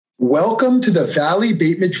Welcome to the Valley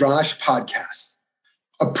Beit Midrash podcast,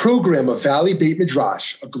 a program of Valley Beit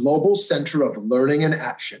Midrash, a global center of learning and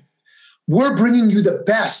action. We're bringing you the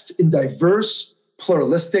best in diverse,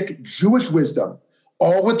 pluralistic Jewish wisdom,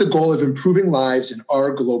 all with the goal of improving lives in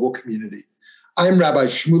our global community. I'm Rabbi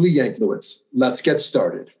Shmuley Yanklowitz. Let's get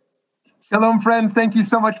started. Shalom, friends. Thank you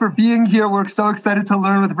so much for being here. We're so excited to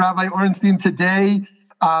learn with Rabbi Orenstein today.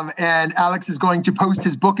 And Alex is going to post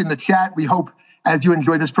his book in the chat. We hope as you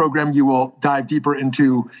enjoy this program, you will dive deeper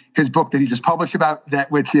into his book that he just published about that,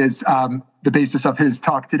 which is the basis of his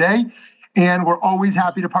talk today. And we're always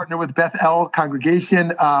happy to partner with Beth El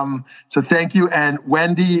Congregation. So thank you. And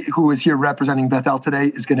Wendy, who is here representing Beth El today,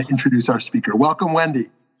 is going to introduce our speaker. Welcome, Wendy.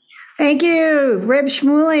 Thank you, Reb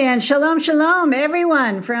Shmuley, and shalom, shalom,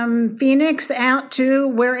 everyone from Phoenix out to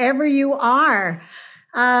wherever you are.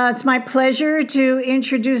 It's my pleasure to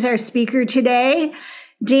introduce our speaker today.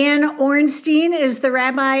 Dan Orenstein is the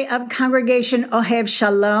rabbi of Congregation Ohev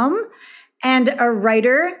Shalom and a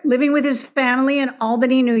writer living with his family in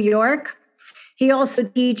Albany, New York. He also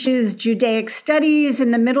teaches Judaic studies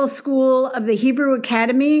in the middle school of the Hebrew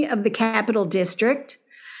Academy of the Capital District.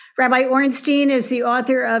 Rabbi Orenstein is the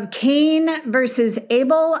author of Cain versus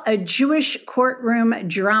Abel, a Jewish courtroom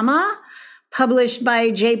drama, published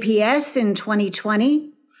by JPS in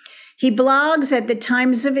 2020. He blogs at the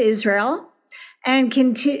Times of Israel and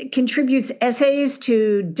contributes essays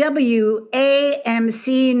to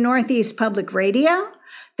WAMC Northeast Public Radio,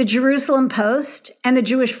 the Jerusalem Post, and the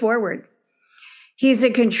Jewish Forward. He's a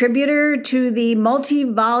contributor to the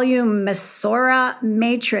multi-volume Masorah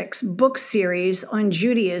Matrix book series on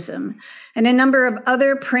Judaism and a number of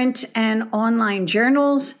other print and online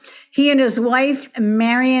journals. He and his wife,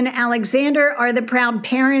 Marian Alexander, are the proud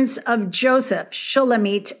parents of Joseph,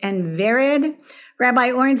 Shulamit, and Vered. Rabbi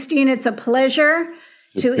Orenstein, it's a pleasure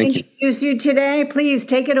to introduce you today. Please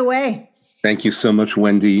take it away. Thank you so much,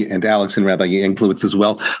 Wendy and Alex and Rabbi Yanklowitz as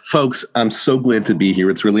well. Folks, I'm so glad to be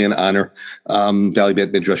here. It's really an honor. Valley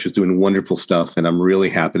Beit Midrash is doing wonderful stuff, and I'm really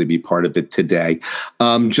happy to be part of it today.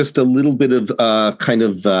 Just a little bit of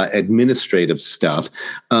administrative stuff.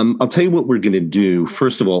 I'll tell you what we're going to do.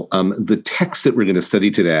 First of all, the text that we're going to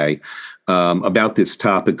study today about this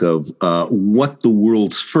topic of what the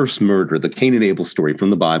world's first murder, the Cain and Abel story from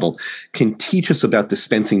the Bible, can teach us about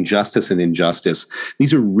dispensing justice and injustice.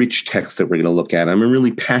 These are rich texts that we're going to look at. I'm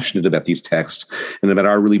really passionate about these texts and about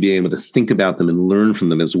our really being able to think about them and learn from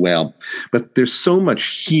them as well. But there's so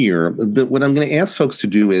much here that what I'm going to ask folks to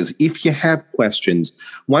do is, if you have questions,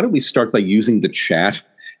 why don't we start by using the chat?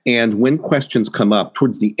 And when questions come up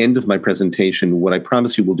towards the end of my presentation, what I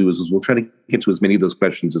promise you we'll do is we'll try to get to as many of those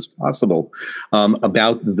questions as possible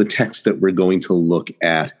about the text that we're going to look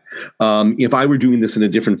at. If I were doing this in a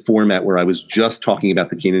different format where I was just talking about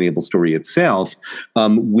the Cain and Abel story itself,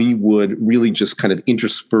 we would really just kind of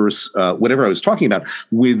intersperse whatever I was talking about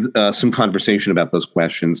with some conversation about those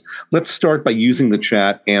questions. Let's start by using the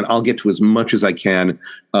chat, and I'll get to as much as I can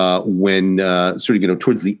when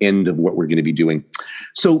towards the end of what we're going to be doing.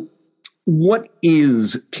 So, what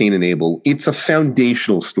is Cain and Abel? It's a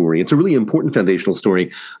foundational story. It's a really important foundational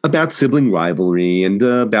story about sibling rivalry and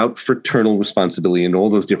about fraternal responsibility and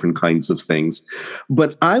all those different kinds of things.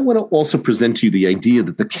 But I want to also present to you the idea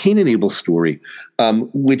that the Cain and Abel story,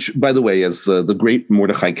 which, by the way, as the great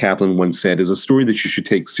Mordechai Kaplan once said, is a story that you should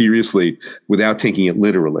take seriously without taking it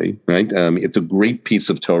literally, right? It's a great piece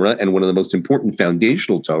of Torah and one of the most important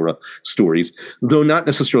foundational Torah stories, though not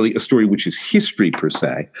necessarily a story which is history per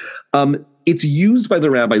se. It's used by the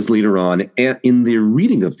rabbis later on in their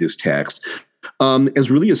reading of this text as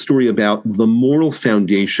really a story about the moral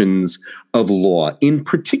foundations of law, in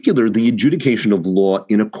particular, the adjudication of law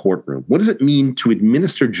in a courtroom. What does it mean to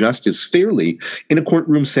administer justice fairly in a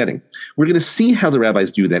courtroom setting? We're going to see how the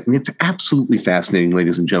rabbis do that, and it's absolutely fascinating,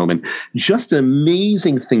 ladies and gentlemen. Just an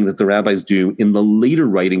amazing thing that the rabbis do in the later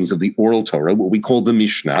writings of the oral Torah, what we call the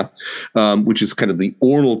Mishnah, which is kind of the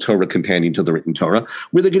oral Torah companion to the written Torah,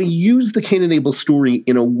 where they're going to use the Cain and Abel story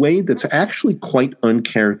in a way that's actually quite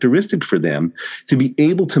uncharacteristic for them to be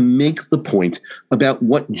able to make the point about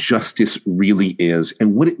what justice really is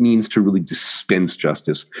and what it means to really dispense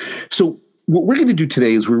justice. So what we're going to do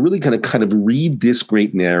today is we're really going to kind of read this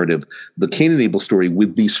great narrative, the Cain and Abel story,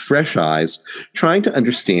 with these fresh eyes, trying to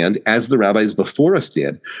understand, as the rabbis before us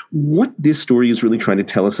did, what this story is really trying to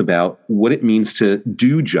tell us about what it means to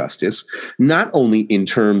do justice, not only in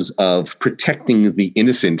terms of protecting the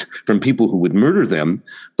innocent from people who would murder them,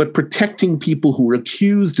 but protecting people who are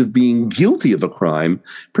accused of being guilty of a crime,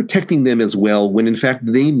 protecting them as well when in fact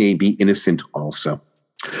they may be innocent also.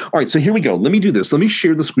 All right, so here we go. Let me do this. Let me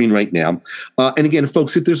share the screen right now. And again,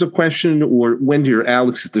 folks, if there's a question, or Wendy or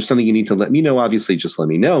Alex, if there's something you need to let me know, obviously just let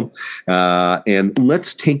me know. And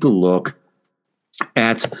let's take a look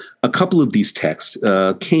at a couple of these texts,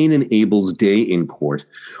 Cain and Abel's day in court.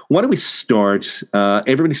 Why don't we start?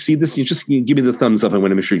 Everybody see this? You give me the thumbs up. I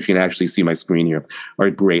want to make sure you can actually see my screen here. All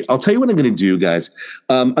right, great. I'll tell you what I'm going to do, guys.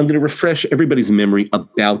 I'm going to refresh everybody's memory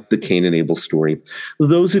about the Cain and Abel story.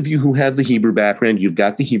 Those of you who have the Hebrew background, you've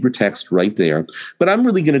got the Hebrew text right there. But I'm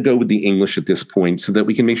really going to go with the English at this point so that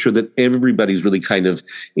we can make sure that everybody's really kind of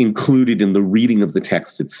included in the reading of the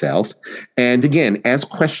text itself. And again, as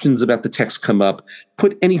questions about the text come up,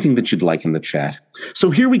 put anything that you'd like in the chat. So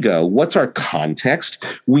here we go. What's our context?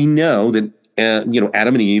 We know that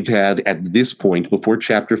Adam and Eve have, at this point, before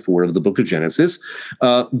chapter 4 of the book of Genesis,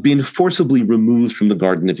 been forcibly removed from the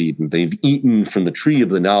Garden of Eden. They've eaten from the tree of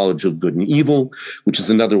the knowledge of good and evil, which is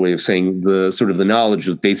another way of saying the knowledge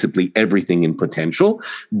of basically everything in potential.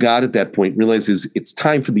 God, at that point, realizes it's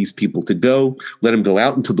time for these people to go. Let them go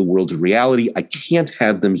out into the world of reality. I can't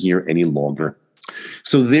have them here any longer.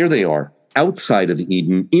 So there they are, outside of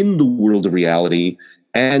Eden, in the world of reality,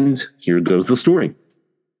 and here goes the story.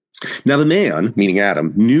 Now the man, meaning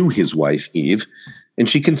Adam, knew his wife Eve, and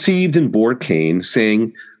she conceived and bore Cain,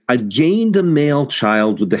 saying, I've gained a male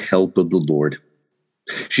child with the help of the Lord.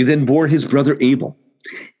 She then bore his brother Abel.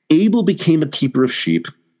 Abel became a keeper of sheep.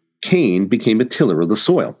 Cain became a tiller of the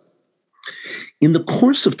soil. In the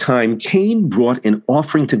course of time, Cain brought an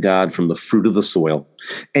offering to God from the fruit of the soil,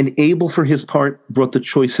 and Abel, for his part, brought the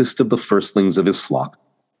choicest of the firstlings of his flock.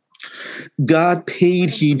 God paid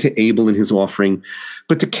heed to Abel in his offering,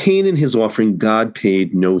 but to Cain in his offering, God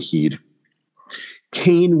paid no heed.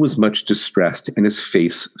 Cain was much distressed, and his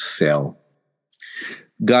face fell.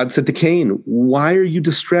 God said to Cain, why are you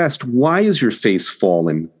distressed? Why is your face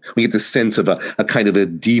fallen? We get the sense of a kind of a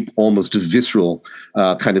deep, almost visceral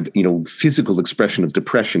physical expression of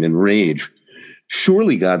depression and rage.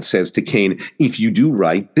 Surely, God says to Cain, if you do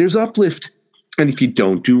right, there's uplift. And if you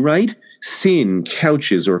don't do right, sin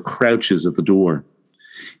couches or crouches at the door.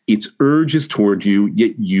 Its urge is toward you,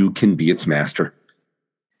 yet you can be its master.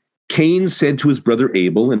 Cain said to his brother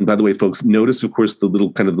Abel, and by the way, folks, notice, of course, the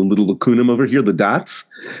little lacunum over here, the dots.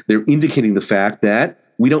 They're indicating the fact that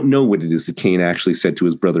we don't know what it is that Cain actually said to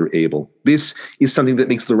his brother Abel. This is something that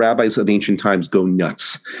makes the rabbis of ancient times go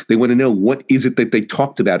nuts. They want to know what is it that they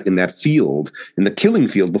talked about in that field, in the killing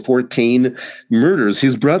field, before Cain murders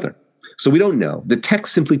his brother. So we don't know. The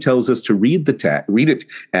text simply tells us to read it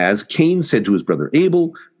as Cain said to his brother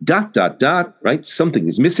Abel, ... right? Something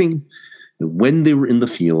is missing. And when they were in the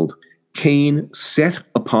field, Cain set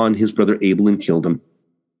upon his brother Abel and killed him.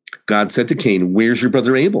 God said to Cain, where's your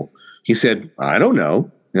brother Abel? He said, I don't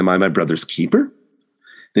know. Am I my brother's keeper?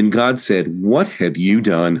 Then God said, what have you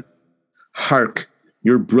done? Hark,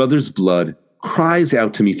 your brother's blood cries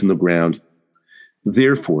out to me from the ground.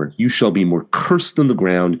 Therefore, you shall be more cursed than the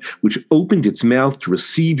ground, which opened its mouth to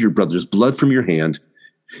receive your brother's blood from your hand.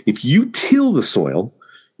 If you till the soil,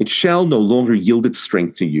 it shall no longer yield its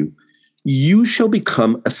strength to you. You shall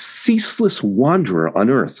become a ceaseless wanderer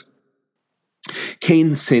on earth.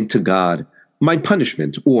 Cain said to God, my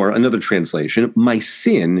punishment, or another translation, my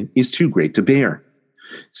sin is too great to bear.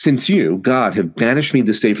 Since you, God, have banished me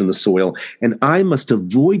this day from the soil, and I must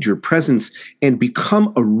avoid your presence and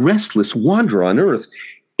become a restless wanderer on earth,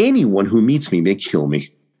 anyone who meets me may kill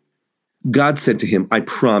me. God said to him, I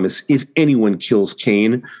promise, if anyone kills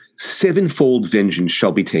Cain, 7-fold vengeance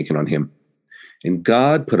shall be taken on him. And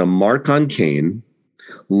God put a mark on Cain,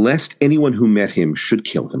 lest anyone who met him should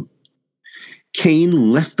kill him.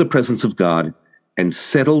 Cain left the presence of God and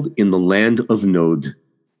settled in the land of Nod,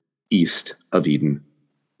 east of Eden.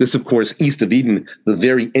 This, of course, east of Eden, the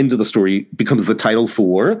very end of the story, becomes the title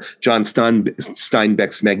for John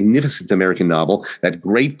Steinbeck's magnificent American novel, that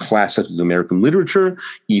great classic of American literature,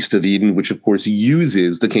 East of Eden, which, of course,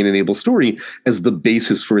 uses the Cain and Abel story as the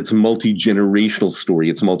basis for its multi-generational story,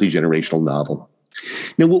 its multi-generational novel.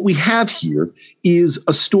 Now, what we have here is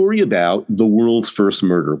a story about the world's first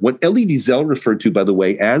murder, what Elie Wiesel referred to, by the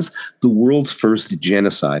way, as the world's first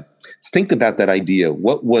genocide. Think about that idea.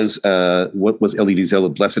 What was Elie Wiesel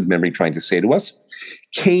of blessed memory trying to say to us?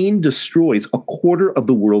 Cain destroys a quarter of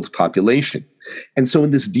the world's population. And so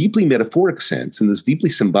in this deeply metaphoric sense, in this deeply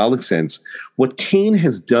symbolic sense, what Cain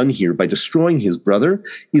has done here by destroying his brother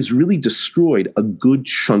is really destroyed a good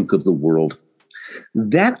chunk of the world.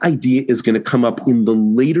 That idea is going to come up in the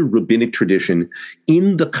later rabbinic tradition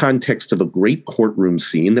in the context of a great courtroom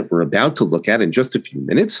scene that we're about to look at in just a few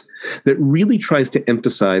minutes, that really tries to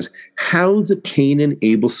emphasize how the Cain and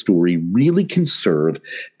Abel story really can serve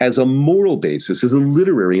as a moral basis, as a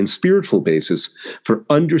literary and spiritual basis for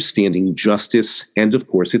understanding justice and, of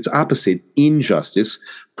course, its opposite, injustice,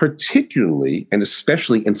 particularly and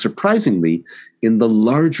especially and surprisingly in the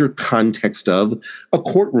larger context of a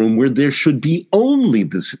courtroom where there should be only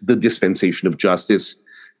the dispensation of justice.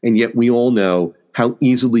 And yet we all know how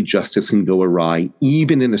easily justice can go awry,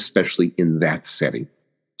 even and especially in that setting.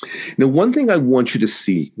 Now, one thing I want you to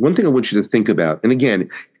see, one thing I want you to think about, and again,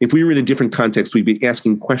 if we were in a different context, we'd be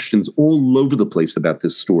asking questions all over the place about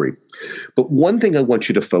this story. But one thing I want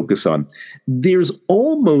you to focus on, there's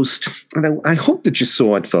almost, and I hope that you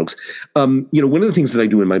saw it, folks. One of the things that I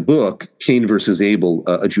do in my book, Cain versus Abel,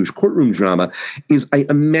 a Jewish courtroom drama, is I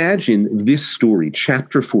imagine this story,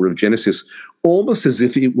 chapter 4 of Genesis, almost as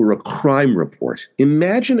if it were a crime report.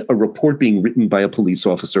 Imagine a report being written by a police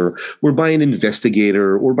officer or by an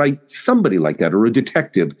investigator or by somebody like that, or a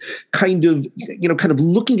detective, kind of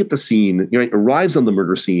looking at the scene, arrives on the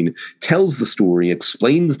murder scene, tells the story,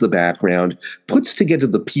 explains the background, puts together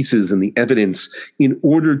the pieces and the evidence in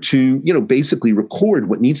order to, basically record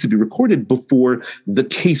what needs to be recorded before the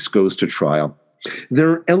case goes to trial. There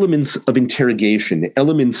are elements of interrogation,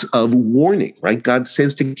 elements of warning, right? God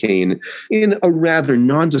says to Cain in a rather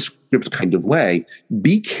nondescript kind of way,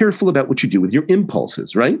 be careful about what you do with your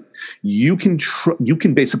impulses, right? You can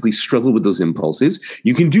basically struggle with those impulses.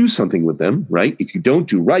 You can do something with them, right? If you don't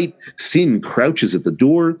do right, sin crouches at the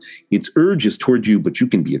door. Its urge is toward you, but you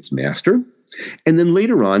can be its master. And then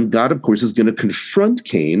later on, God, of course, is going to confront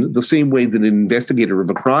Cain the same way that an investigator of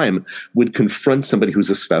a crime would confront somebody who's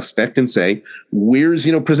a suspect and say,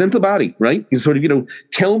 present the body, right? He's sort of,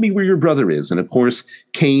 tell me where your brother is. And of course,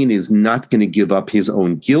 Cain is not going to give up his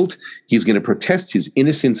own guilt. He's going to protest his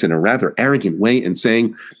innocence in a rather arrogant way and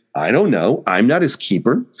saying, I don't know, I'm not his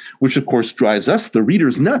keeper, which of course drives us, the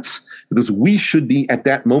readers, nuts, because we should be at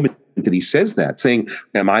that moment that he says that, saying,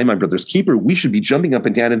 am I my brother's keeper? We should be jumping up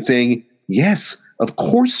and down and saying, yes, of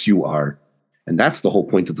course you are. And that's the whole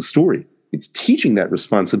point of the story. It's teaching that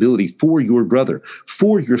responsibility for your brother,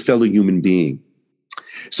 for your fellow human being.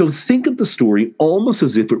 So think of the story almost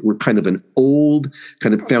as if it were kind of an old,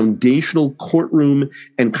 kind of foundational courtroom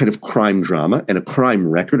and kind of crime drama and a crime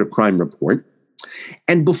record, a crime report.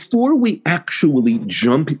 And before we actually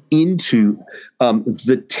jump into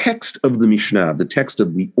the text of the Mishnah, the text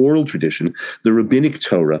of the oral tradition, the rabbinic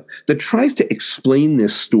Torah, that tries to explain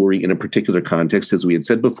this story in a particular context, as we had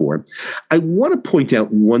said before, I want to point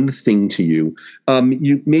out one thing to you.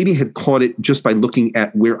 You maybe had caught it just by looking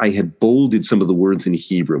at where I had bolded some of the words in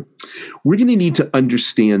Hebrew. We're going to need to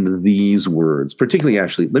understand these words, particularly,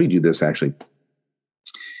 actually, let me do this, actually.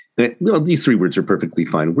 These three words are perfectly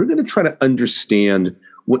fine. We're going to try to understand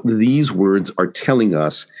what these words are telling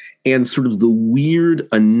us and sort of the weird,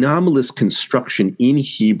 anomalous construction in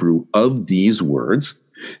Hebrew of these words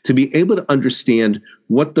to be able to understand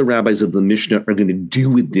what the rabbis of the Mishnah are going to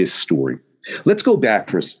do with this story. Let's go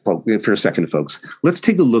back for a second, folks. Let's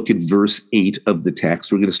take a look at verse 8 of the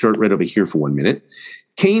text. We're going to start right over here for 1 minute.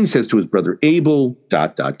 Cain says to his brother Abel, ...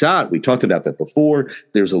 We talked about that before.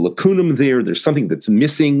 There's a lacunum there. There's something that's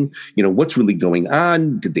missing. What's really going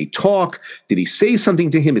on? Did they talk? Did he say something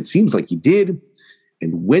to him? It seems like he did.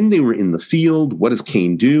 And when they were in the field, what does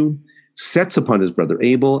Cain do? Sets upon his brother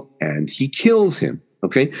Abel and he kills him.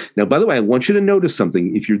 Okay. Now, by the way, I want you to notice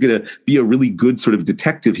something. If you're going to be a really good sort of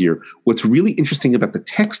detective here, what's really interesting about the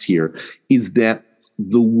text here is that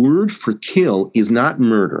the word for kill is not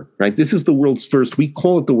murder, right? This is the world's first, we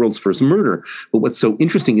call it the world's first murder. But what's so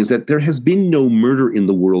interesting is that there has been no murder in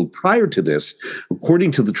the world prior to this,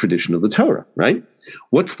 according to the tradition of the Torah, right?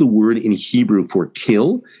 What's the word in Hebrew for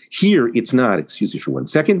kill? Here, it's not, excuse me for 1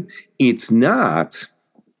 second, it's not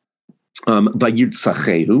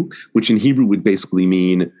vayirtzachehu, which in Hebrew would basically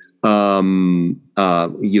mean he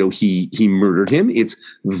murdered him. It's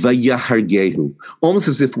vayahargehu, almost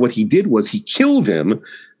as if what he did was he killed him,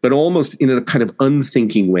 but almost in a kind of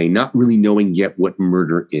unthinking way, not really knowing yet what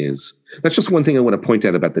murder is. That's just one thing I want to point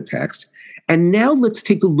out about the text. And now let's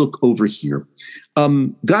take a look over here.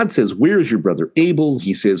 God says, where is your brother Abel?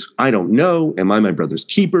 He says, I don't know. Am I my brother's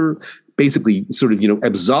keeper? Basically sort of,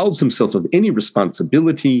 absolves himself of any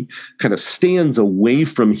responsibility, kind of stands away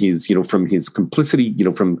from his, from his complicity,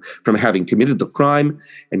 from having committed the crime.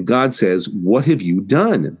 And God says, what have you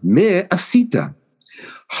done? Me asita.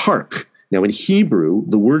 Hark. Now in Hebrew,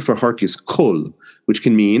 the word for hark is kol, which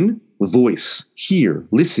can mean voice, hear,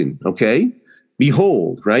 listen, okay?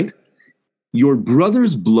 Behold, right? Your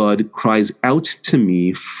brother's blood cries out to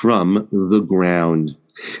me from the ground.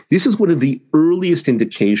 This is one of the earliest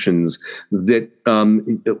indications that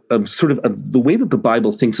of the way that the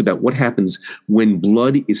Bible thinks about what happens when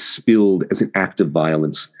blood is spilled as an act of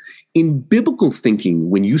violence. In biblical thinking,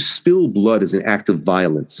 when you spill blood as an act of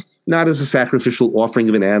violence, not as a sacrificial offering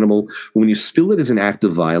of an animal, when you spill it as an act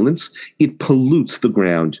of violence, it pollutes the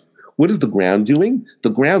ground. What is the ground doing? The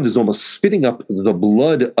ground is almost spitting up the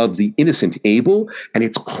blood of the innocent Abel, and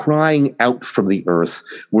it's crying out from the earth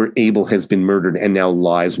where Abel has been murdered and now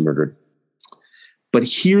lies murdered. But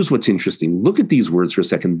here's what's interesting. Look at these words for a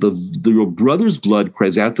second. Your brother's blood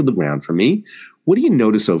cries out to the ground for me. What do you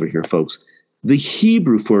notice over here, folks? The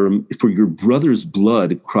Hebrew for your brother's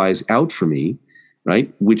blood cries out for me,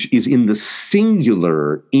 right, which is in the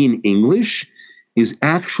singular in English, is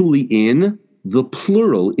actually in the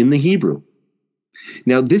plural in the Hebrew.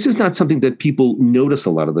 Now, this is not something that people notice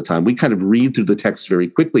a lot of the time. We kind of read through the text very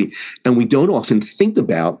quickly, and we don't often think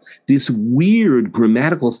about this weird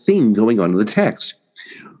grammatical thing going on in the text.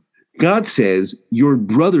 God says, your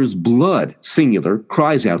brother's blood, singular,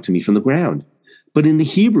 cries out to me from the ground. But in the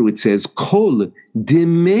Hebrew, it says, Kol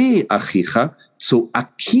deme achicha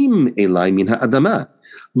tzoakim elai min ha'adama.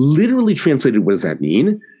 Literally translated, what does that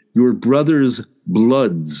mean? Your brother's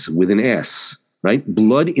bloods with an S, right?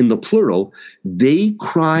 Blood in the plural, they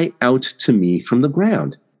cry out to me from the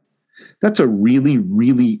ground. That's a really,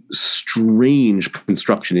 really strange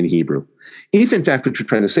construction in Hebrew. If, in fact, what you're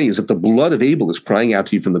trying to say is that the blood of Abel is crying out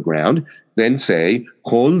to you from the ground, then say,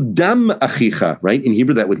 Kol dam achicha, right? In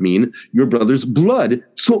Hebrew, that would mean your brother's blood,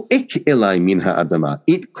 so'ek elai min ha'adama.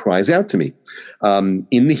 It cries out to me.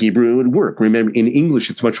 In the Hebrew, it would work. Remember, in English,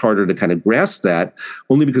 it's much harder to kind of grasp that,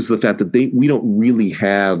 only because of the fact that we don't really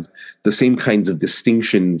have the same kinds of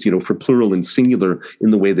distinctions, for plural and singular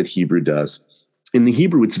in the way that Hebrew does. In the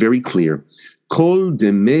Hebrew, it's very clear. Kol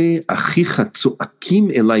deme achicha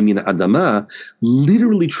tzoakim elai min adama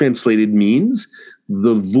literally translated means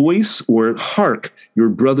the voice or hark, your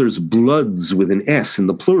brother's bloods with an S in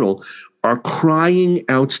the plural, are crying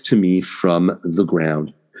out to me from the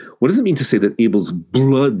ground. What does it mean to say that Abel's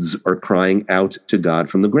bloods are crying out to God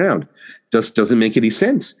from the ground? Just doesn't make any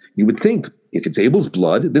sense. You would think if it's Abel's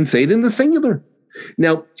blood, then say it in the singular.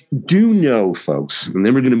 Now, do know, folks, and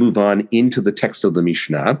then we're going to move on into the text of the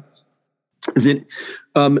Mishnah, that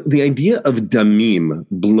the idea of damim,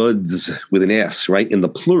 bloods with an S, right, in the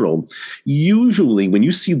plural, usually when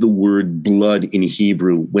you see the word blood in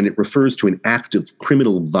Hebrew, when it refers to an act of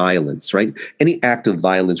criminal violence, right, any act of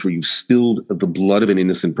violence where you've spilled the blood of an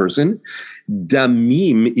innocent person,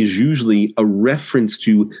 damim is usually a reference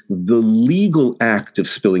to the legal act of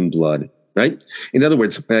spilling blood. Right? In other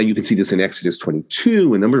words, you can see this in Exodus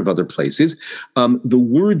 22, a number of other places. The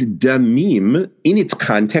word damim, in its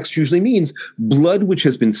context, usually means blood which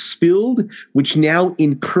has been spilled, which now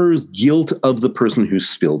incurs guilt of the person who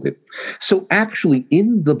spilled it. So actually,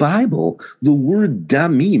 in the Bible, the word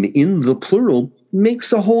damim in the plural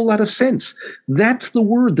makes a whole lot of sense. That's the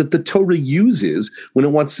word that the Torah uses when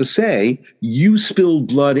it wants to say, you spilled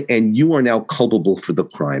blood and you are now culpable for the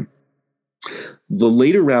crime. The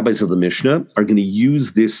later rabbis of the Mishnah are going to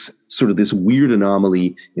use this weird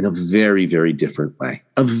anomaly in a very, very different way.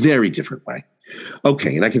 A very different way.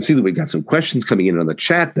 Okay, and I can see that we've got some questions coming in on the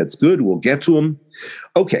chat. That's good. We'll get to them.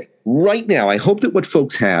 Okay, right now, I hope that what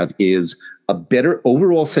folks have is a better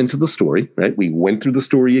overall sense of the story, right? We went through the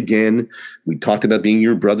story again. We talked about being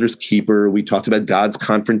your brother's keeper. We talked about God's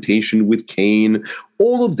confrontation with Cain.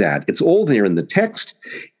 All of that. It's all there in the text.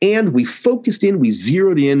 And we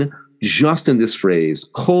zeroed in just in this phrase,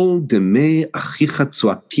 Kol deme achicha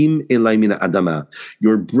tzoakim elai min adama.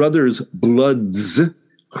 Your brother's bloods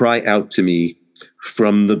cry out to me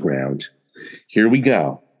from the ground. Here we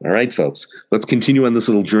go. All right, folks. Let's continue on this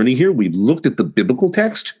little journey here. We've looked at the biblical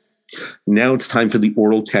text. Now it's time for the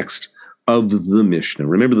oral text of the Mishnah.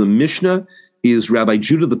 Remember, the Mishnah is Rabbi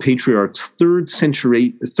Judah the Patriarch's 3rd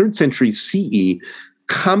century CE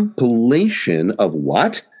compilation of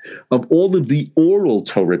what? Of all of the oral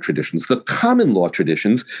Torah traditions, the common law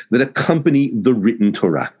traditions that accompany the written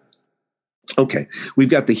Torah. Okay, we've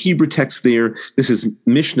got the Hebrew text there. This is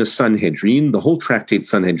Mishnah Sanhedrin. The whole tractate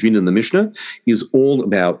Sanhedrin in the Mishnah is all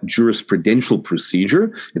about jurisprudential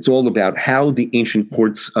procedure. It's all about how the ancient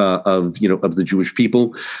courts of the Jewish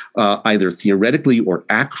people either theoretically or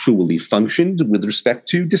actually functioned with respect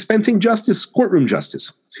to dispensing justice, courtroom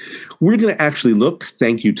justice. We're going to actually look,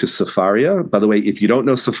 thank you to Sefaria. By the way, if you don't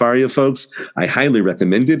know Sefaria, folks, I highly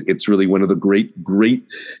recommend it. It's really one of the great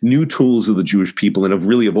new tools of the Jewish people and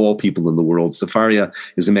of all people in the world. Sefaria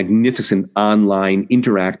is a magnificent online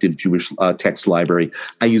interactive Jewish text library.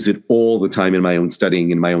 I use it all the time in my own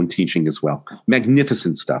studying and my own teaching as well.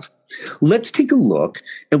 Magnificent stuff. Let's take a look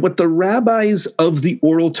at what the rabbis of the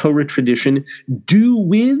oral Torah tradition do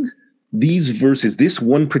with these verses, this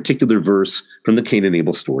one particular verse from the Cain and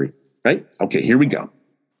Abel story, right? Okay, here we go.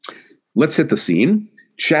 Let's set the scene.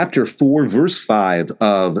 Chapter 4, verse 5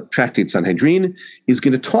 of Tractate Sanhedrin is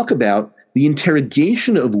going to talk about the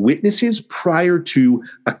interrogation of witnesses prior to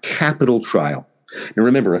a capital trial. Now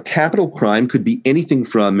remember, a capital crime could be anything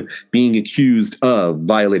from being accused of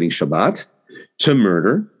violating Shabbat to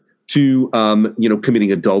murder, to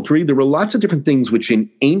committing adultery. There were lots of different things which in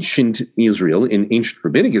ancient Israel, in ancient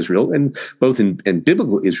rabbinic Israel, and both in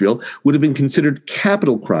biblical Israel, would have been considered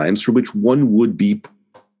capital crimes for which one would be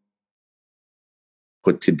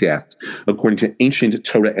put to death, according to ancient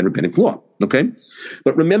Torah and rabbinic law. Okay?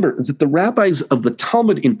 But remember that the rabbis of the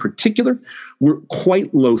Talmud in particular were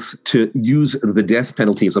quite loath to use the death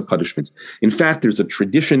penalty as a punishment. In fact, there's a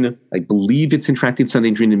tradition, I believe it's in Tractate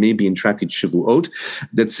Sanhedrin and maybe in Tractate Shavuot,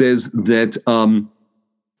 that says that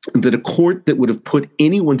that a court that would have put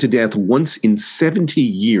anyone to death once in 70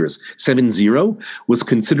 years, 70, was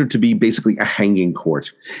considered to be basically a hanging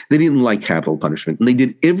court. They didn't like capital punishment, and they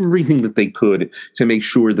did everything that they could to make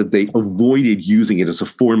sure that they avoided using it as a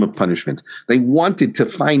form of punishment. They wanted to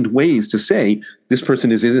find ways to say, this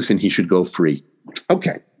person is innocent, he should go free.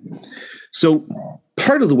 Okay. So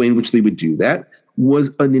part of the way in which they would do that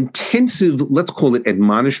was an intensive, let's call it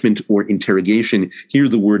admonishment or interrogation. Here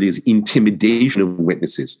the word is intimidation of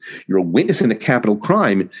witnesses. You're a witness in a capital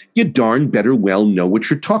crime, you darn better well know what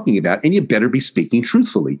you're talking about, and you better be speaking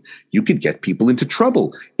truthfully. You could get people into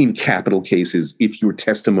trouble in capital cases if your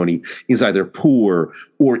testimony is either poor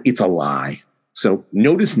or it's a lie. So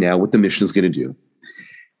notice now what the Mishnah is going to do.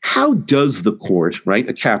 How does the court, right,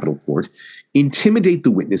 a capital court, intimidate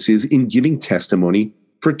the witnesses in giving testimony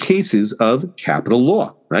for cases of capital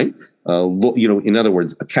law, right? In other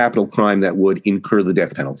words, a capital crime that would incur the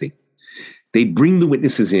death penalty. They'd bring the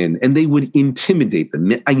witnesses in and they would intimidate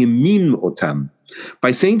them,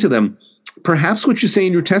 by saying to them, perhaps what you say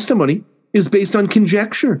in your testimony is based on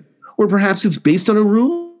conjecture, or perhaps it's based on a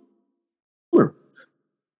rumor.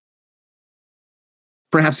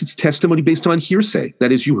 Perhaps it's testimony based on hearsay.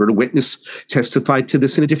 That is, you heard a witness testify to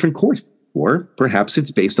this in a different court. Or perhaps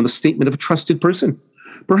it's based on the statement of a trusted person.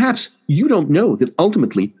 Perhaps you don't know that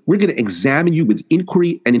ultimately we're going to examine you with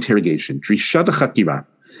inquiry and interrogation. Drisha v'chatira.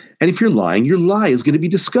 And if you're lying, your lie is going to be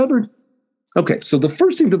discovered. Okay, so the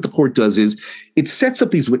first thing that the court does is it sets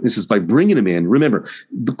up these witnesses by bringing them in. Remember,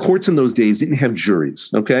 the courts in those days didn't have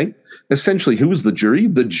juries, okay? Essentially, who was the jury?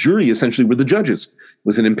 The jury essentially were the judges. It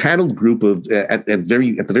was an empaneled group of, at the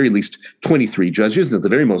very least, 23 judges, and at the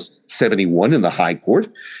very most, 71 in the high court.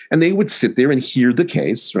 And they would sit there and hear the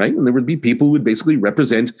case, right? And there would be people who would basically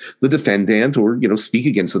represent the defendant or, speak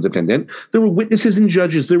against the defendant. There were witnesses and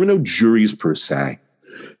judges. There were no juries per se.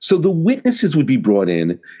 So the witnesses would be brought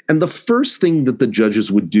in, and the first thing that the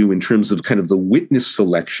judges would do in terms of kind of the witness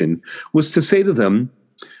selection was to say to them,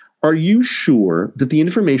 are you sure that the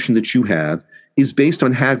information that you have is based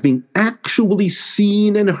on having actually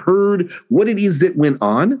seen and heard what it is that went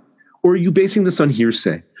on? Or are you basing this on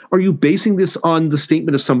hearsay? Are you basing this on the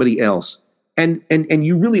statement of somebody else? And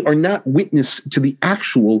you really are not witness to the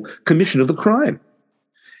actual commission of the crime.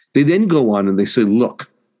 They then go on and they say, look,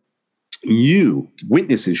 you,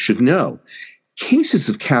 witnesses, should know cases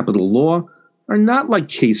of capital law are not like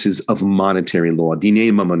cases of monetary law,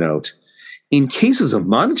 dinei mamonot. In cases of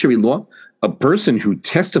monetary law, a person who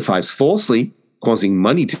testifies falsely, causing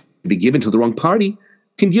money to be given to the wrong party,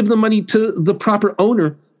 can give the money to the proper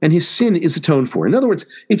owner and his sin is atoned for. In other words,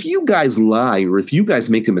 if you guys lie or if you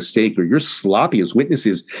guys make a mistake or you're sloppy as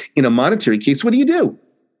witnesses in a monetary case, what do?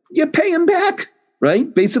 You pay him back,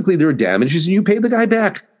 right? Basically, there are damages and you pay the guy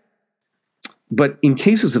back. But in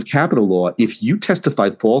cases of capital law, if you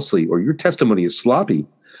testify falsely or your testimony is sloppy,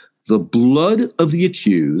 the blood of the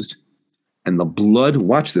accused and the blood,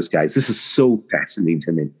 watch this, guys, this is so fascinating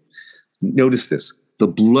to me. Notice this, the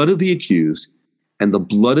blood of the accused and the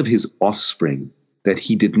blood of his offspring that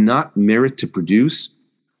he did not merit to produce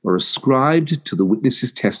are ascribed to the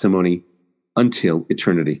witness's testimony until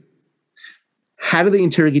eternity. How do they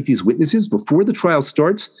interrogate these witnesses? Before the trial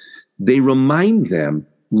starts, they remind them,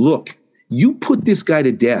 look, you put this guy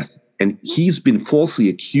to death and he's been falsely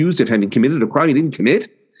accused of having committed a crime he didn't commit.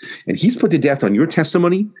 and he's put to death on your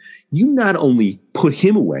testimony, you not only put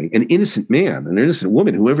him away, an innocent man, an innocent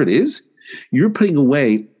woman, whoever it is, you're putting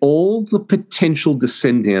away all the potential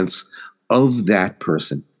descendants of that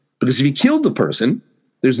person. Because if you killed the person,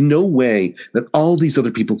 there's no way that all these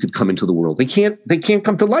other people could come into the world. They can't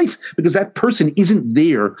come to life because that person isn't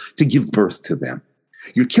there to give birth to them.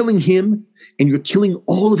 You're killing him, and you're killing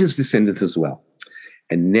all of his descendants as well.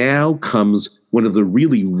 And now comes one of the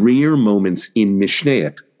really rare moments in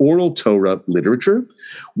Mishnaic, oral Torah literature,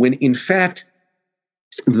 when in fact,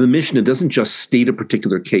 the Mishnah doesn't just state a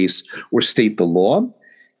particular case or state the law.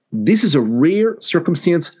 This is a rare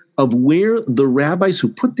circumstance of where the rabbis who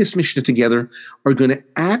put this Mishnah together are going to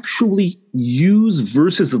actually use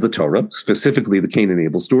verses of the Torah, specifically the Cain and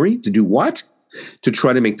Abel story, to do what? To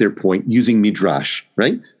try to make their point using midrash,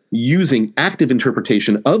 right? Using active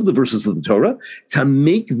interpretation of the verses of the Torah to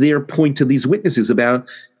make their point to these witnesses about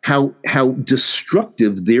how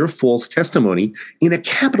destructive their false testimony in a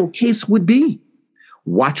capital case would be.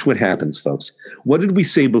 Watch what happens, folks. What did we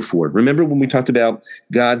say before? Remember when we talked about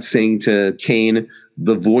God saying to Cain,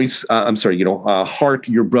 the voice, hark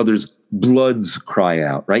your brother's bloods cry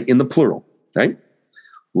out, right? In the plural, right?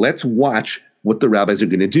 Let's watch what the rabbis are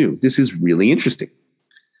going to do. This is really interesting.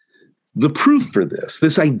 The proof for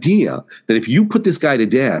this idea that if you put this guy to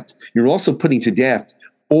death, you're also putting to death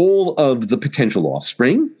all of the potential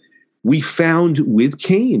offspring, we found with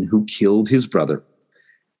Cain, who killed his brother.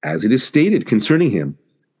 As it is stated concerning him,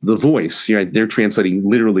 the voice, right, they're translating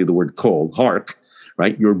literally the word kol, hark,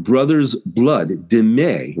 right? Your brother's blood,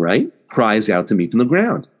 demeh, right, cries out to me from the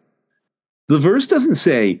ground. The verse doesn't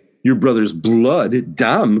say your brother's blood,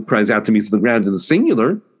 dam, cries out to me from the ground in the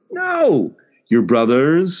singular. No, your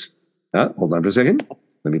brother's, hold on for a second.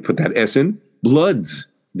 Let me put that S in, bloods,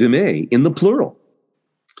 demeh, in the plural.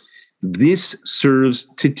 This serves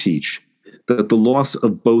to teach that the loss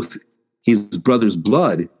of both his brother's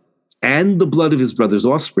blood and the blood of his brother's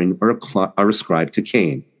offspring are ascribed to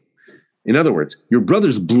Cain. In other words, your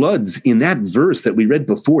brother's bloods in that verse that we read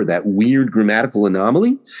before, that weird grammatical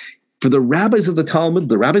anomaly, for the rabbis of the Talmud,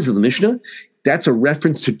 the rabbis of the Mishnah, that's a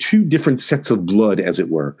reference to two different sets of blood, as it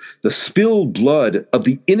were. The spilled blood of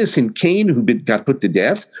the innocent Cain who got put to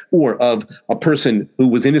death, or of a person who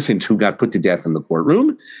was innocent who got put to death in the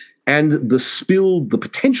courtroom, and the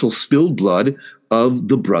potential spilled blood of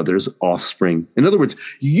the brother's offspring. In other words,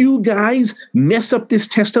 you guys mess up this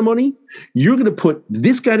testimony, you're going to put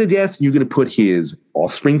this guy to death, you're going to put his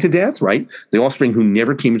offspring to death, right? The offspring who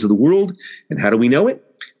never came into the world. And how do we know it?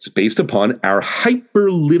 It's based upon our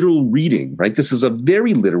hyper-literal reading, right? This is a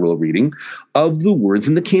very literal reading of the words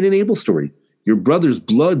in the Cain and Abel story. Your brother's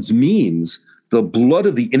bloods means the blood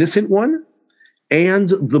of the innocent one and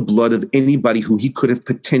the blood of anybody who he could have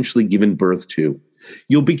potentially given birth to.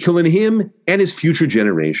 You'll be killing him and his future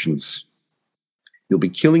generations. You'll be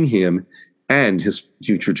killing him and his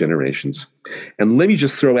future generations. And let me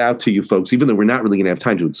just throw out to you folks, even though we're not really going to have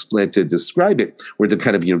time to describe it or to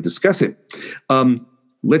kind of discuss it,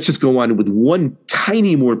 let's just go on with one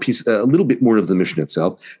tiny more piece, a little bit more of the Mishnah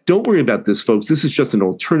itself. Don't worry about this, folks. This is just an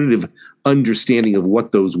alternative understanding of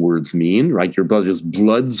what those words mean, right? Your brother's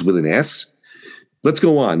bloods with an S. Let's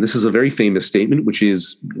go on. This is a very famous statement, which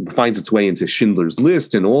finds its way into Schindler's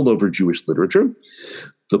List and all over Jewish literature.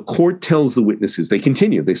 The court tells the witnesses, they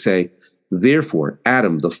continue, they say, therefore,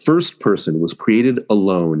 Adam, the first person, was created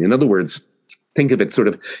alone. In other words, think of it sort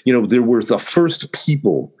of, there were the first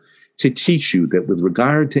people to teach you that with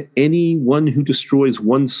regard to anyone who destroys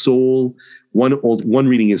one soul, one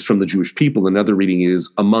reading is from the Jewish people, another reading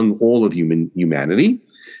is among all of humanity,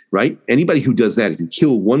 right? Anybody who does that, if you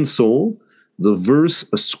kill one soul, the verse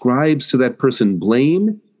ascribes to that person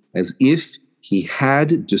blame as if he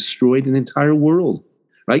had destroyed an entire world,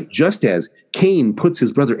 right? Just as Cain puts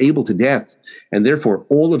his brother Abel to death, and therefore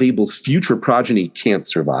all of Abel's future progeny can't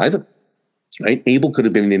survive, right? Abel could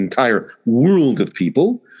have been an entire world of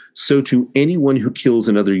people. So to anyone who kills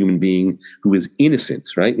another human being who is innocent,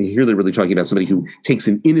 right? And here they're really talking about somebody who takes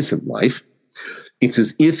an innocent life. It's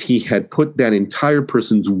as if he had put that entire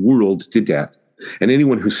person's world to death. And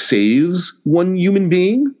anyone who saves one human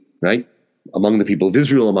being, right, among the people of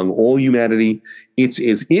Israel, among all humanity, it's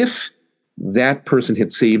as if that person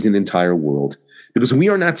had saved an entire world. Because we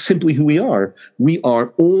are not simply who we are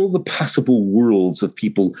all the possible worlds of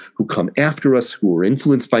people who come after us, who are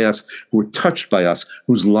influenced by us, who are touched by us,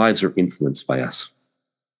 whose lives are influenced by us.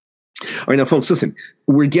 All right, now, folks, listen,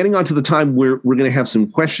 we're getting onto the time where we're going to have some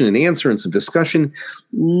question and answer and some discussion.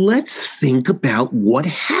 Let's think about what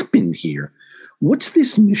happened here. What's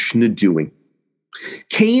this Mishnah doing?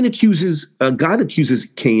 God accuses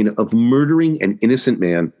Cain of murdering an innocent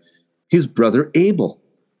man, his brother Abel.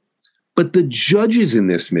 But the judges in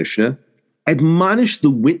this Mishnah admonish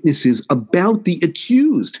the witnesses about the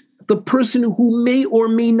accused, the person who may or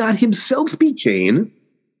may not himself be Cain,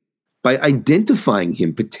 by identifying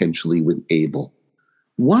him potentially with Abel.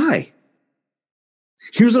 Why?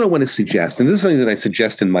 Here's what I want to suggest, and this is something that I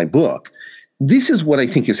suggest in my book. This is what I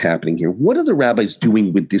think is happening here. What are the rabbis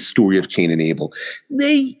doing with this story of Cain and Abel?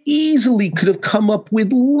 They easily could have come up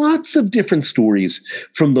with lots of different stories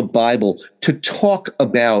from the Bible to talk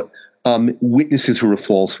about witnesses who are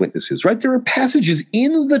false witnesses, right? There are passages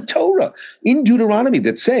in the Torah, in Deuteronomy,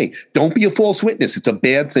 that say, don't be a false witness. It's a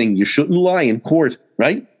bad thing. You shouldn't lie in court,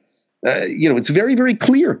 right? It's very, very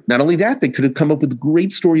clear. Not only that, they could have come up with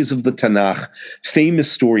great stories of the Tanakh.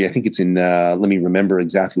 Famous story, I think it's in, let me remember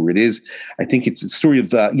exactly where it is. I think it's the story of,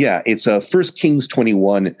 it's 1 Kings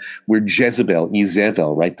 21, where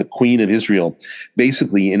Jezebel, right, the queen of Israel,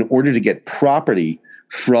 basically, in order to get property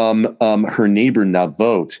from her neighbor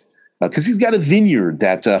Nabot, because he's got a vineyard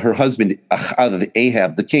that her husband,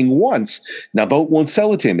 Ahab, the king, wants. Nabot won't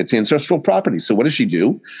sell it to him. It's ancestral property. So what does she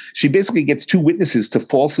do? She basically gets two witnesses to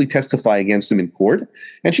falsely testify against him in court,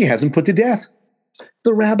 and she has him put to death.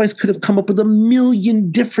 The rabbis could have come up with a million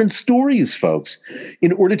different stories, folks,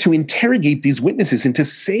 in order to interrogate these witnesses and to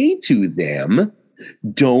say to them,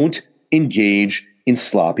 don't engage in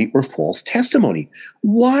sloppy or false testimony.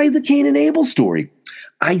 Why the Cain and Abel story?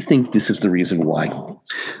 I think this is the reason why.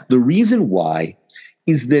 The reason why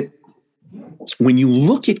is that when you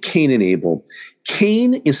look at Cain and Abel,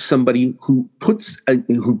 Cain is somebody who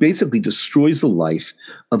basically destroys the life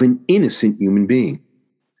of an innocent human being.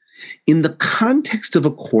 In the context of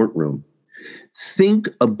a courtroom, think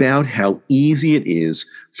about how easy it is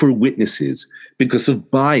for witnesses, because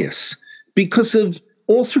of bias, because of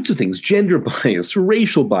all sorts of things, gender bias,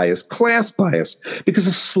 racial bias, class bias, because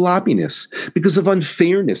of sloppiness, because of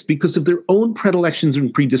unfairness, because of their own predilections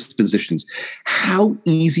and predispositions, how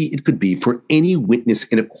easy it could be for any witness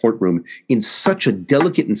in a courtroom in such a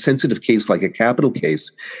delicate and sensitive case like a capital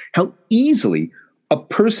case, how easily a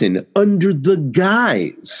person under the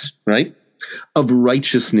guise, right, of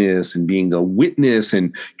righteousness and being a witness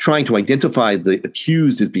and trying to identify the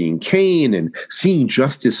accused as being Cain and seeing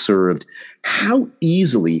justice served, how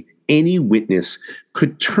easily any witness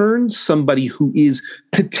could turn somebody who is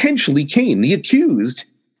potentially Cain, the accused,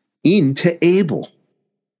 into Abel.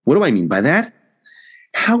 What do I mean by that?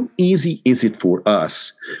 How easy is it for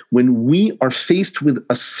us when we are faced with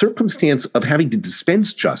a circumstance of having to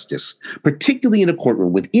dispense justice, particularly in a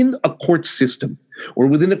courtroom, within a court system or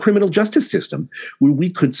within a criminal justice system, where we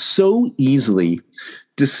could so easily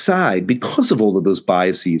decide, because of all of those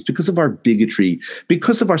biases, because of our bigotry,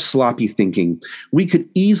 because of our sloppy thinking, we could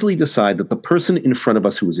easily decide that the person in front of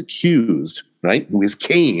us who is accused, right, who is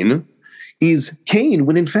Cain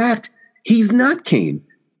when in fact he's not Cain.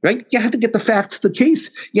 Right? You have to get the facts of the case.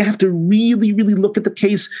 You have to really, really look at the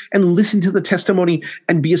case and listen to the testimony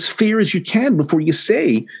and be as fair as you can before you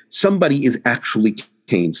say somebody is actually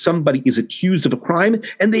Cain. Somebody is accused of a crime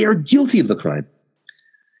and they are guilty of the crime.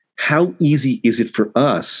 How easy is it for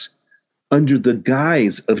us, under the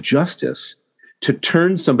guise of justice, to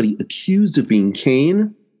turn somebody accused of being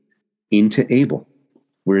Cain into Abel?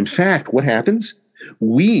 Where in fact, what happens?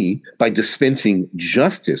 We, by dispensing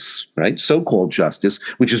justice, right, so-called justice,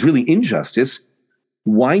 which is really injustice,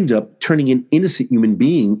 wind up turning an innocent human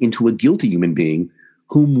being into a guilty human being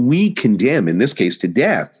whom we condemn, in this case, to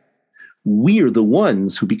death. We are the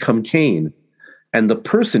ones who become Cain, and the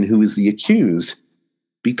person who is the accused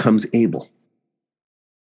becomes Abel.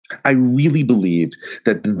 I really believe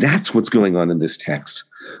that that's what's going on in this text.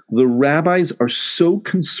 The rabbis are so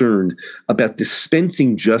concerned about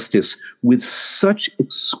dispensing justice with such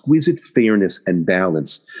exquisite fairness and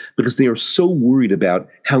balance because they are so worried about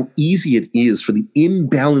how easy it is for the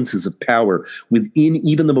imbalances of power within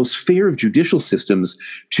even the most fair of judicial systems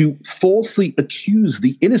to falsely accuse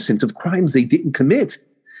the innocent of crimes they didn't commit,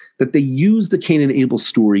 that they use the Cain and Abel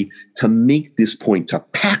story to make this point, to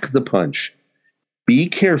pack the punch. Be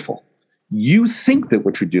careful. You think that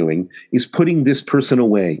what you're doing is putting this person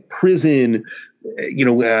away, prison,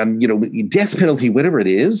 death penalty, whatever it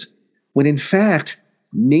is, when in fact,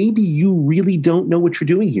 maybe you really don't know what you're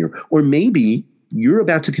doing here. Or maybe you're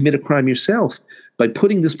about to commit a crime yourself by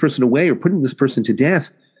putting this person away or putting this person to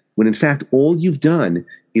death, when in fact, all you've done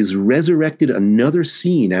is resurrected another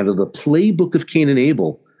scene out of the playbook of Cain and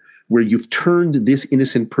Abel, where you've turned this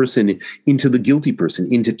innocent person into the guilty person,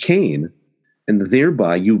 into Cain. And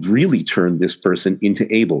thereby, you've really turned this person into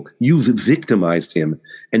Abel. You've victimized him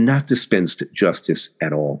and not dispensed justice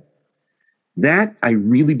at all. That, I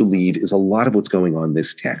really believe, is a lot of what's going on in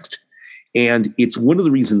this text. And it's one of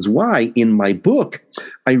the reasons why in my book,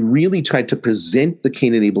 I really tried to present the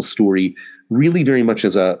Cain and Abel story really very much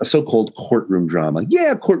as a so-called courtroom drama.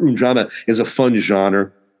 Yeah, courtroom drama is a fun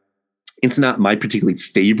genre. It's not my particularly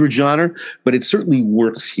favorite genre, but it certainly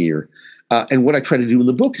works here. And what I try to do in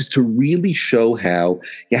the book is to really show how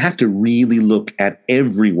you have to really look at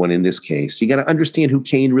everyone in this case. You got to understand who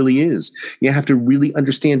Cain really is. You have to really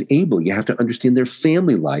understand Abel. You have to understand their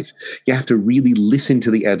family life. You have to really listen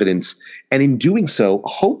to the evidence. And in doing so,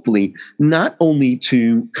 hopefully, not only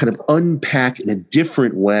to kind of unpack in a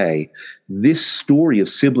different way this story of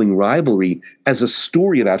sibling rivalry as a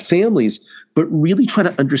story about families, but really try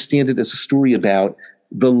to understand it as a story about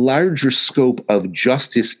the larger scope of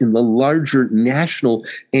justice in the larger national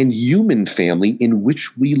and human family in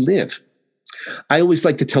which we live. I always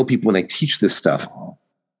like to tell people when I teach this stuff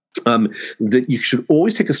that you should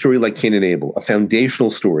always take a story like Cain and Abel, a foundational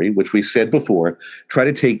story, which we said before, try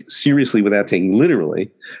to take seriously without taking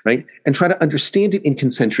literally, right? And try to understand it in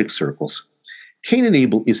concentric circles. Cain and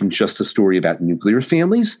Abel isn't just a story about nuclear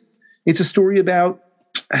families. It's a story about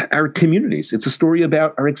our communities. It's a story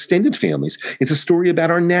about our extended families. It's a story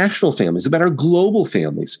about our national families, about our global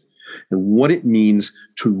families, and what it means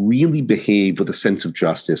to really behave with a sense of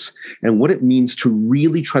justice, and what it means to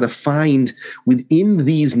really try to find within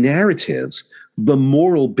these narratives the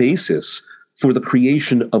moral basis for the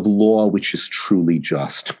creation of law which is truly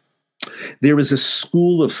just. There is a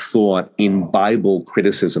school of thought in Bible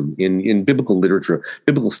criticism, in biblical literature,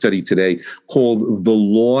 biblical study today, called the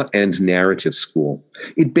Law and Narrative School.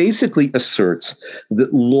 It basically asserts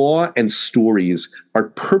that law and stories are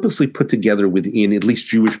purposely put together within at least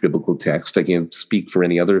Jewish biblical text. I can't speak for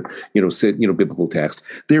any other, biblical text.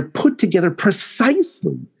 They're put together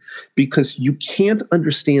precisely because you can't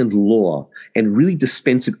understand law and really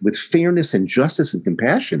dispense it with fairness and justice and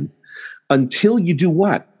compassion until you do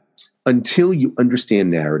what? Until you understand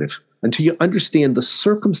narrative, until you understand the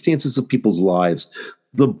circumstances of people's lives,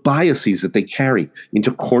 the biases that they carry into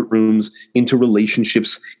courtrooms, into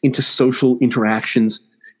relationships, into social interactions.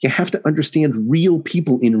 You have to understand real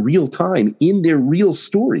people in real time, in their real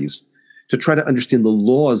stories, to try to understand the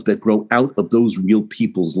laws that grow out of those real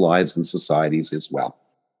people's lives and societies as well.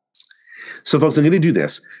 So, folks, I'm going to do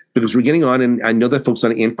this because we're getting on, and I know that folks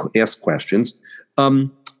want to ask questions.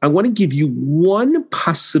 I want to give you one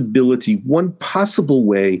possibility, one possible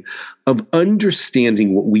way of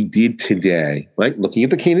understanding what we did today, right? Looking at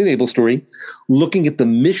the Cain and Abel story, looking at the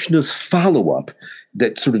Mishnah's follow-up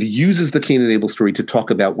that sort of uses the Cain and Abel story to talk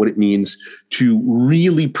about what it means to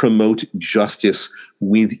really promote justice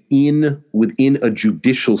within a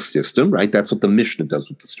judicial system, right? That's what the Mishnah does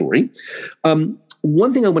with the story.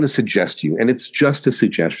 One thing I want to suggest to you, and it's just a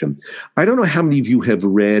suggestion. I don't know how many of you have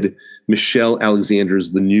read Michelle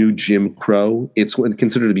Alexander's The New Jim Crow. It's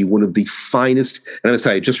considered to be one of the finest, and I'm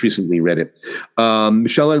sorry, I just recently read it.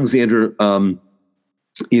 Michelle Alexander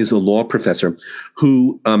is a law professor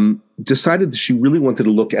who decided that she really wanted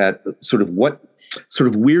to look at sort of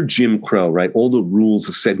where Jim Crow, right? All the rules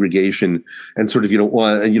of segregation and sort of,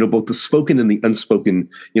 both the spoken and the unspoken,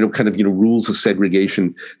 rules of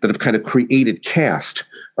segregation that have kind of created caste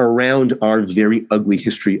around our very ugly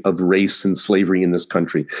history of race and slavery in this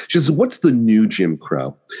country. She says, what's the new Jim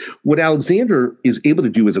Crow? What Alexander is able to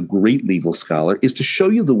do as a great legal scholar is to show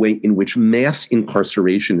you the way in which mass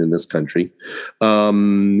incarceration in this country,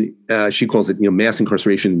 she calls it, mass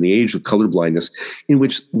incarceration in the age of colorblindness, in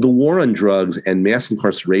which the war on drugs and mass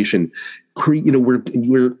incarceration,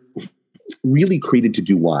 we're really created to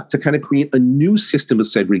do what? To kind of create a new system of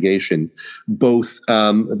segregation, both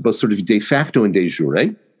sort of de facto and de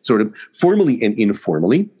jure, sort of formally and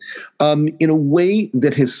informally, in a way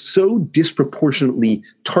that has so disproportionately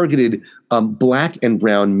targeted Black and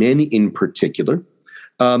brown men in particular,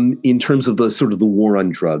 in terms of the war on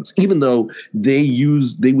drugs, even though they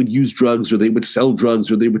would use drugs or they would sell drugs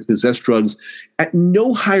or they would possess drugs at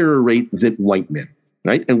no higher a rate than white men.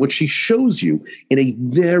 Right. And what she shows you in a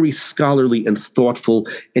very scholarly and thoughtful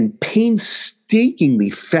and painstakingly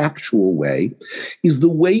factual way is the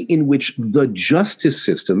way in which the justice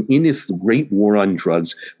system in this great war on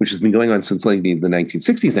drugs, which has been going on since like the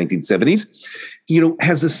 1960s, 1970s,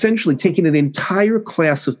 has essentially taken an entire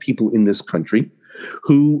class of people in this country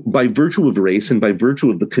who, by virtue of race and by virtue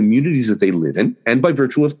of the communities that they live in and by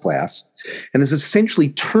virtue of class, and has essentially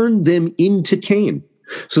turned them into Cain.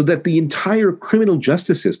 So that the entire criminal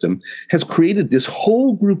justice system has created this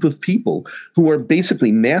whole group of people who are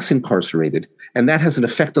basically mass incarcerated, and that has an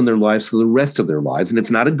effect on their lives for the rest of their lives, and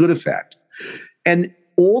it's not a good effect. And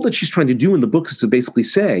all that she's trying to do in the book is to basically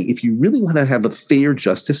say, if you really want to have a fair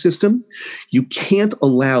justice system, you can't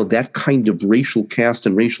allow that kind of racial caste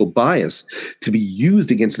and racial bias to be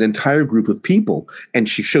used against an entire group of people. And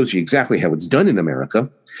she shows you exactly how it's done in America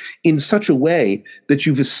in such a way that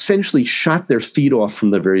you've essentially shot their feet off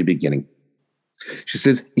from the very beginning. She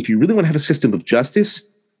says, if you really want to have a system of justice,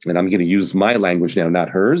 and I'm going to use my language now, not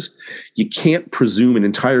hers, you can't presume an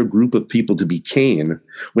entire group of people to be Cain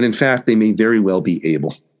when in fact they may very well be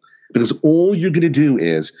Abel. Because all you're going to do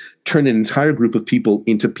is turn an entire group of people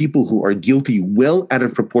into people who are guilty well out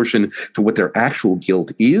of proportion to what their actual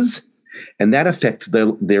guilt is. And that affects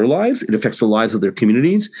their lives. It affects the lives of their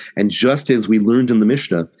communities. And just as we learned in the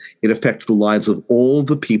Mishnah, it affects the lives of all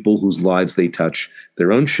the people whose lives they touch,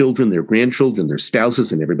 their own children, their grandchildren, their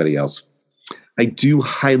spouses, and everybody else. I do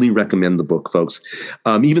highly recommend the book, folks.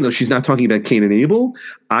 Even though she's not talking about Cain and Abel,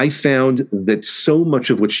 I found that so much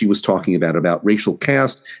of what she was talking about racial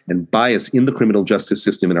caste and bias in the criminal justice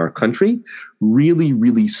system in our country, really,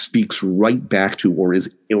 really speaks right back to, or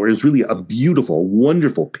is really a beautiful,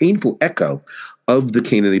 wonderful, painful echo of the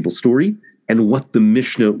Cain and Abel story and what the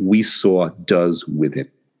Mishnah we saw does with it.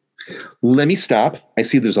 Let me stop. I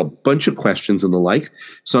see there's a bunch of questions and the like,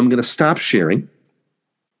 so I'm going to stop sharing.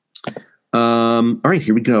 All right,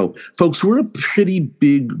 here we go. Folks, we're a pretty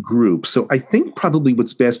big group, so I think probably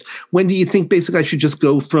what's best, when do you think basically I should just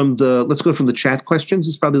let's go from the chat questions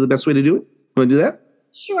is probably the best way to do it? Want to do that?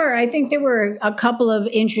 Sure. I think there were a couple of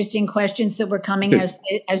interesting questions that were coming as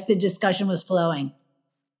the discussion was flowing.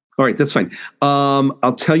 All right, that's fine.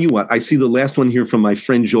 I'll tell you what, I see the last one here from my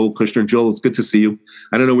friend Joel Kushner. Joel, it's good to see you.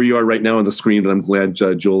 I don't know where you are right now on the screen, but I'm glad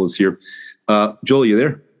Joel is here. Joel, are you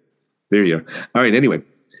there? There you are. All right, anyway.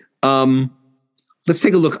 Let's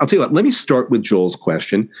take a look. I'll tell you what, let me start with Joel's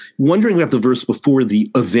question. Wondering about the verse before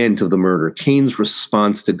the event of the murder, Cain's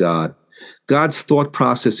response to God, God's thought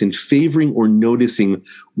process in favoring or noticing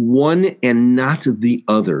one and not the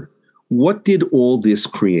other. What did all this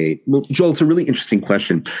create? Well, Joel, it's a really interesting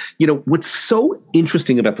question. You know, what's so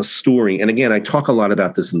interesting about the story, and again, I talk a lot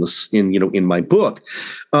about this in my book,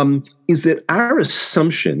 is that our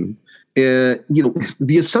assumption,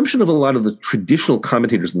 the assumption of a lot of the traditional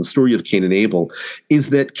commentators in the story of Cain and Abel is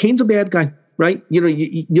that Cain's a bad guy, right?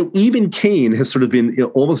 Even Cain has sort of been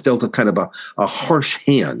almost dealt a kind of a harsh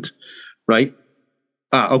hand, right?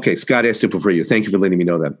 Okay, Scott asked it before you. Thank you for letting me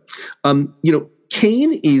know that.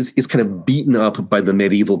 Cain is kind of beaten up by the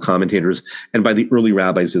medieval commentators and by the early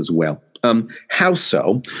rabbis as well. How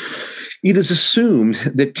so? It is assumed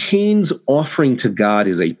that Cain's offering to God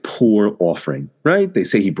is a poor offering, right? They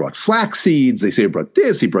say he brought flax seeds. They say he brought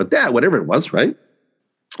this, he brought that, whatever it was, right?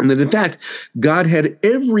 And that, in fact, God had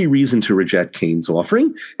every reason to reject Cain's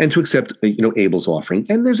offering and to accept, Abel's offering.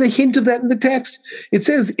 And there's a hint of that in the text. It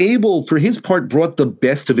says Abel, for his part, brought the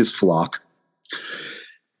best of his flock.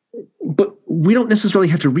 But we don't necessarily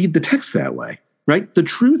have to read the text that way, right? The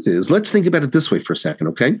truth is, let's think about it this way for a second,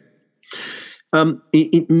 okay?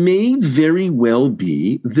 It may very well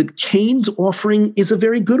be that Cain's offering is a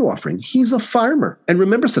very good offering. He's a farmer. And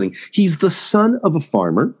remember something, he's the son of a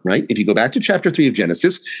farmer, right? If you go back to chapter 3 of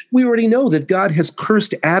Genesis, we already know that God has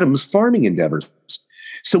cursed Adam's farming endeavors.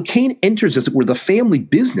 So Cain enters, as it were, the family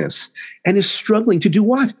business and is struggling to do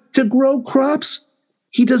what? To grow crops.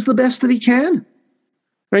 He does the best that he can.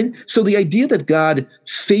 Right? So the idea that God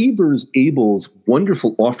favors Abel's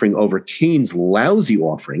wonderful offering over Cain's lousy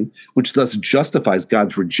offering, which thus justifies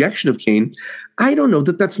God's rejection of Cain, I don't know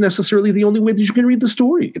that that's necessarily the only way that you can read the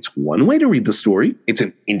story. It's one way to read the story. It's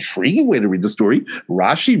an intriguing way to read the story.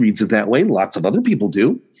 Rashi reads it that way. Lots of other people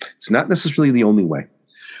do. It's not necessarily the only way.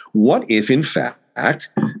 What if, in fact,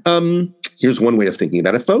 here's one way of thinking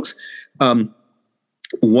about it, folks.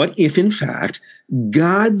 What if, in fact,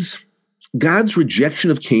 God's rejection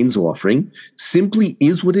of Cain's offering simply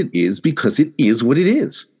is what it is because it is what it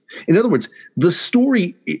is. In other words, the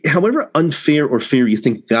story, however unfair or fair you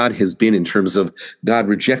think God has been in terms of God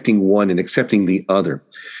rejecting one and accepting the other,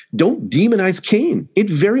 don't demonize Cain. It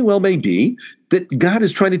very well may be that God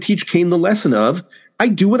is trying to teach Cain the lesson of, I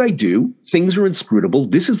do what I do. Things are inscrutable.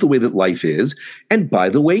 This is the way that life is. And by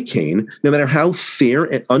the way, Cain, no matter how fair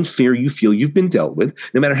and unfair you feel you've been dealt with,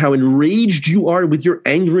 no matter how enraged you are with your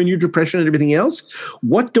anger and your depression and everything else,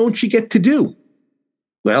 what don't you get to do?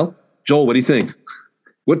 Well, Joel, what do you think?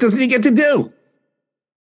 What doesn't he get to do?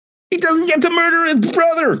 He doesn't get to murder his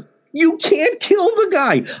brother. You can't kill the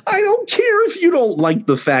guy. I don't care if you don't like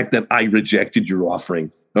the fact that I rejected your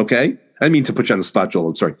offering, okay? I mean to put you on the spot, Joel.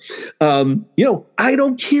 I'm sorry. I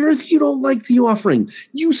don't care if you don't like the offering.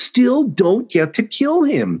 You still don't get to kill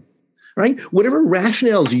him. right? Whatever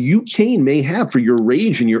rationales you, Cain, may have for your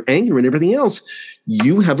rage and your anger and everything else,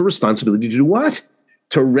 you have a responsibility to do what?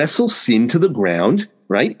 To wrestle sin to the ground,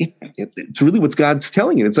 right? It's really what God's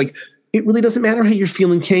telling you. It's like, it really doesn't matter how you're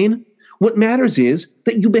feeling, Cain. What matters is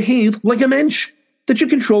that you behave like a mensch, that you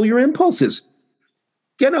control your impulses.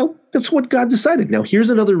 That's what God decided. Now, here's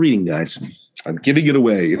another reading, guys. I'm giving it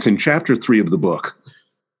away. It's in chapter 3 of the book.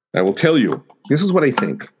 I will tell you, this is what I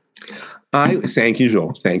think. Thank you,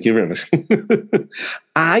 Joel. Thank you very much.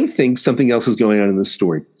 I think something else is going on in this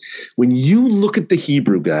story. When you look at the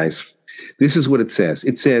Hebrew, guys, this is what it says.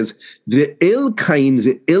 It says, Ve'el Cain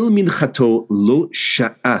ve'el minchato lo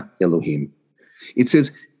sha'a Elohim. It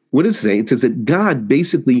says, what does it say? It says that God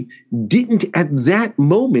basically didn't at that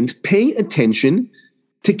moment pay attention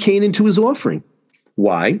to Cain and to his offering.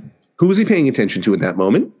 Why? Who was he paying attention to at that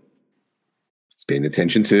moment? He's paying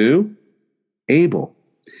attention to Abel.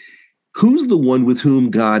 Who's the one with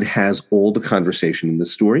whom God has all the conversation in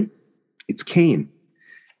this story? It's Cain.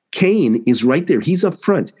 Cain is right there. He's up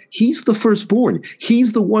front. He's the firstborn.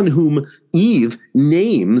 He's the one whom Eve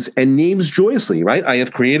names and names joyously, right? I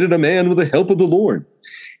have created a man with the help of the Lord.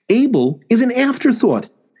 Abel is an afterthought.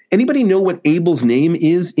 Anybody know what Abel's name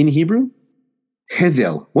is in Hebrew?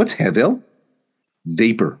 Hevel. What's Hevel?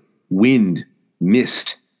 Vapor, wind,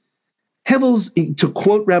 mist. Hevel's, to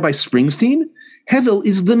quote Rabbi Springsteen, Hevel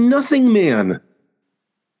is the nothing man.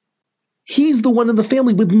 He's the one in the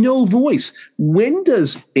family with no voice. When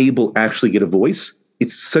does Abel actually get a voice?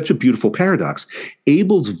 It's such a beautiful paradox.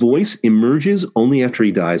 Abel's voice emerges only after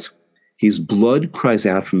he dies. His blood cries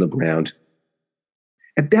out from the ground.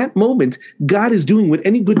 At that moment, God is doing what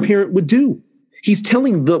any good parent would do. He's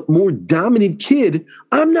telling the more dominant kid,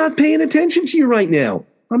 I'm not paying attention to you right now.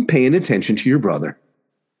 I'm paying attention to your brother.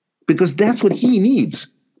 Because that's what he needs.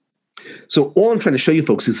 So all I'm trying to show you,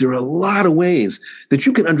 folks, is there are a lot of ways that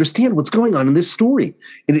you can understand what's going on in this story.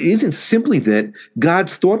 And it isn't simply that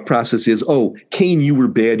God's thought process is, oh, Cain, you were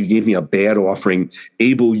bad. You gave me a bad offering.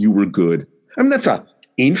 Abel, you were good. I mean, that's an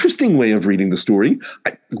interesting way of reading the story.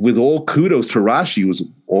 With all kudos to Rashi, who's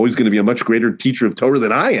always going to be a much greater teacher of Torah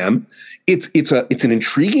than I am, it's an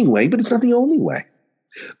intriguing way, but it's not the only way.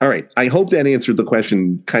 All right. I hope that answered the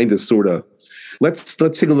question kind of, sort of. Let's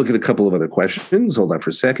take a look at a couple of other questions. Hold on for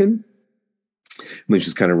a second. Let me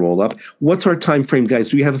just kind of roll up. What's our time frame, guys?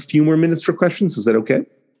 Do we have a few more minutes for questions? Is that okay?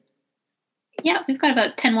 Yeah, we've got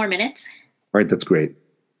about 10 more minutes. All right, that's great.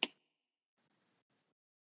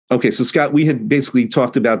 Okay, so Scott, we had basically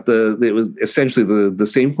talked about it was essentially the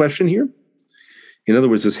same question here. In other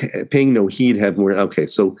words, does paying no heed have more? Okay,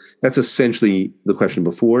 so that's essentially the question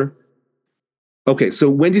before. Okay, so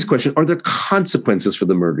Wendy's question, are there consequences for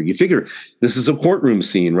the murder? You figure this is a courtroom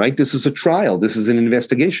scene, right? This is a trial. This is an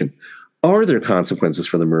investigation. Are there consequences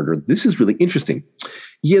for the murder? This is really interesting.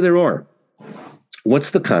 Yeah, there are. What's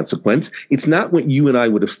the consequence? It's not what you and I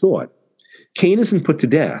would have thought. Cain isn't put to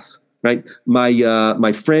death, right?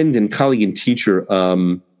 My friend and colleague and teacher,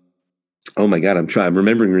 oh my God, I'm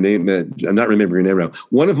remembering her name. I'm not remembering her name now.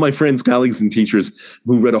 One of my friends, colleagues, and teachers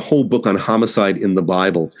who read a whole book on homicide in the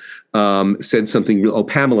Bible said something.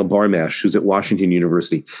 Pamela Barmash, who's at Washington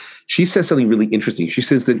University, she says something really interesting. She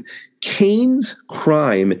says that Cain's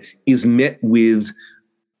crime is met with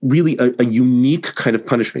really a unique kind of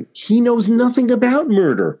punishment. He knows nothing about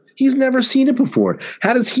murder. He's never seen it before.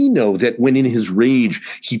 How does he know that when in his rage,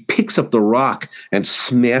 he picks up the rock and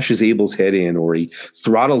smashes Abel's head in, or he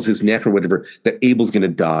throttles his neck or whatever, that Abel's going to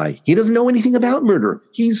die? He doesn't know anything about murder.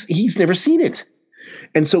 He's never seen it.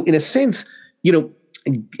 And so in a sense, there's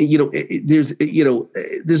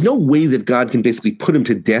no way that God can basically put him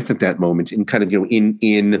to death at that moment in kind of,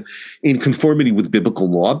 in conformity with biblical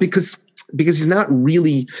law, because he's not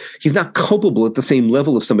culpable at the same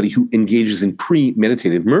level as somebody who engages in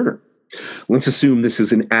premeditated murder. Let's assume this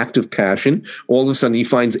is an act of passion. All of a sudden he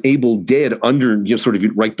finds Abel dead under, sort of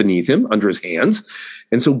right beneath him, under his hands.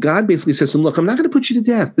 And so God basically says to him, look, I'm not going to put you to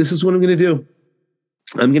death. This is what I'm going to do.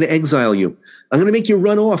 I'm going to exile you. I'm going to make you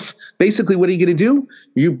run off. Basically, what are you going to do?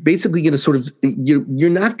 You're basically going to sort of, you're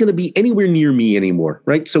not going to be anywhere near me anymore,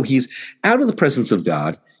 right? So he's out of the presence of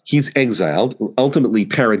God. He's exiled. Ultimately,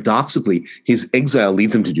 paradoxically, his exile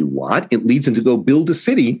leads him to do what? It leads him to go build a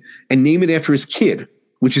city and name it after his kid,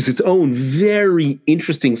 which is its own very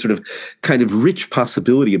interesting sort of kind of rich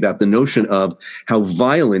possibility about the notion of how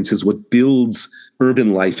violence is what builds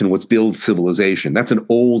urban life and what builds civilization. That's an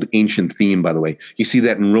old ancient theme, by the way. You see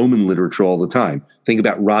that in Roman literature all the time. Think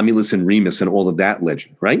about Romulus and Remus and all of that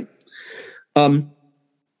legend, right?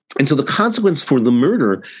 And so the consequence for the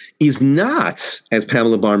murder is not, as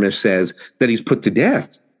Pamela Barmash says, that he's put to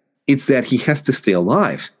death. It's that he has to stay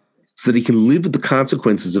alive. so that he can live with the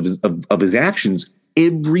consequences of his actions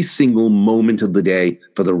every single moment of the day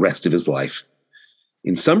for the rest of his life.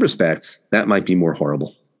 In some respects, that might be more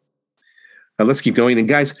horrible. Now, let's keep going. And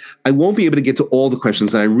guys, I won't be able to get to all the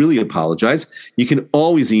questions, and I really apologize. You can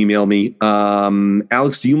always email me.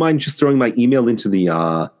 Alex, do you mind just throwing my email into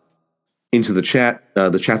the chat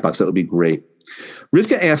box? That would be great.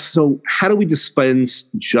 Rivka asks, so how do we dispense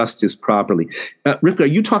justice properly? Rivka, are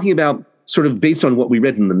you talking about sort of based on what we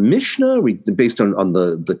read in the Mishnah, based on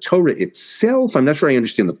the Torah itself? I'm not sure I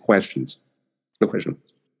understand the question.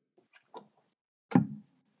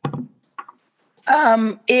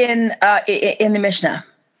 In the Mishnah.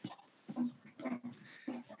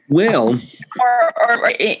 Well, or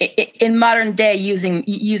in modern day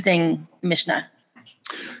using Mishnah.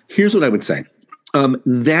 Here's what I would say.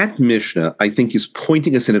 That Mishnah, I think, is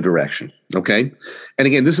pointing us in a direction, okay? And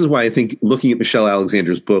again, this is why I think looking at Michelle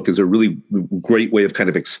Alexander's book is a really great way of kind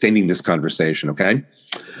of extending this conversation, okay?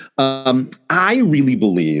 I really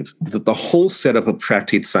believe that the whole setup of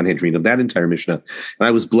Tractate Sanhedrin, of that entire Mishnah, and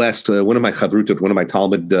I was blessed, one of my chavrutot, one of my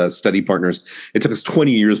Talmud study partners, it took us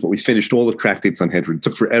 20 years, but we finished all of Tractate Sanhedrin. It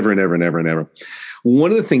took forever and ever and ever and ever.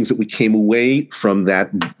 One of the things that we came away from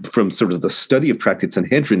from sort of the study of Tractate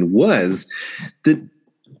Sanhedrin was that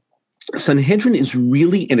Sanhedrin is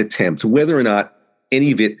really an attempt, whether or not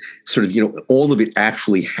any of it sort of, all of it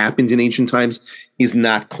actually happened in ancient times is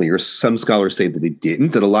not clear. Some scholars say that it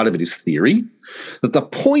didn't, that a lot of it is theory, that the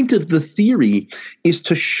point of the theory is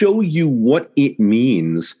to show you what it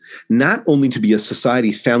means, not only to be a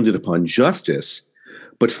society founded upon justice,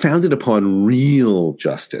 but founded upon real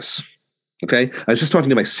justice. Okay, I was just talking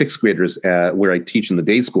to my sixth graders where I teach in the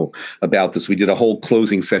day school about this. We did a whole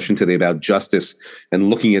closing session today about justice and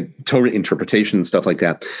looking at Torah interpretation and stuff like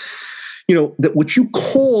that. That what you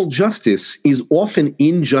call justice is often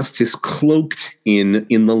injustice cloaked in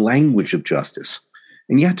the language of justice.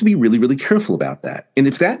 And you have to be really, really careful about that. And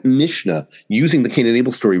if that Mishnah using the Cain and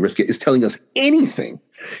Abel story, Rivka, is telling us anything,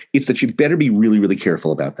 it's that you better be really, really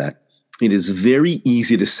careful about that. It is very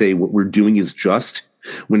easy to say what we're doing is just,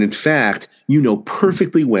 when in fact, you know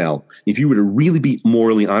perfectly well, if you were to really be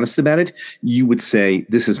morally honest about it, you would say,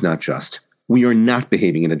 this is not just. We are not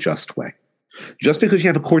behaving in a just way. Just because you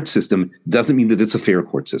have a court system doesn't mean that it's a fair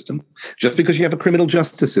court system. Just because you have a criminal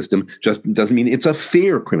justice system just doesn't mean it's a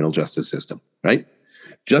fair criminal justice system, right?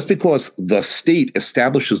 Just because the state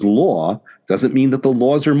establishes law doesn't mean that the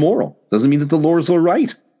laws are moral, doesn't mean that the laws are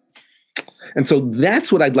right. And so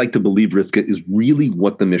that's what I'd like to believe, Rivka, is really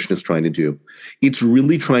what the Mishnah is trying to do. It's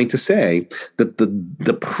really trying to say that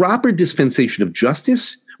the proper dispensation of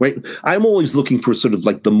justice, right? I'm always looking for sort of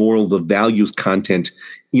like the moral, the values content,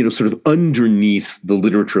 sort of underneath the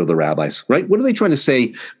literature of the rabbis, right? What are they trying to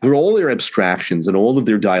say through all their abstractions and all of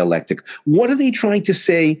their dialectic? What are they trying to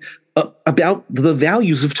say about the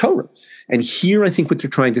values of Torah? And here I think what they're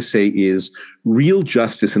trying to say is real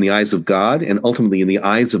justice in the eyes of God and ultimately in the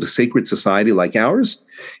eyes of a sacred society like ours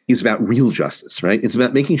is about real justice, right? It's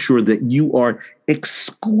about making sure that you are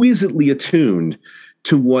exquisitely attuned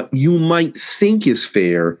to what you might think is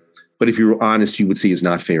fair, but if you're honest, you would see is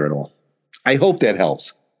not fair at all. I hope that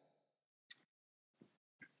helps.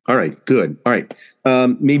 All right, good. All right.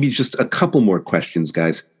 Maybe just a couple more questions,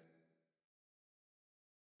 guys.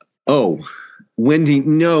 Oh, Wendy,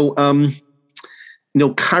 no,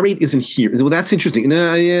 Karet isn't here. Well, that's interesting.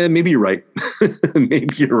 No, yeah, maybe you're right.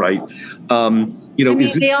 Maybe you're right.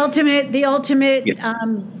 The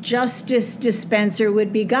ultimate justice dispenser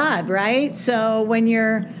would be God, right? So when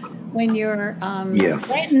you're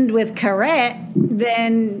threatened with karet,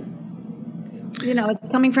 then it's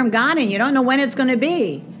coming from God, and you don't know when it's going to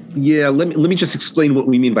be. Yeah, let me just explain what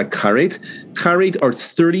we mean by karet. Karet are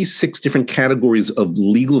 36 different categories of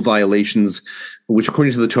legal violations, which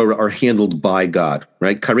according to the Torah are handled by God,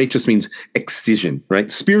 right? Karet just means excision,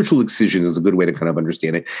 right? Spiritual excision is a good way to kind of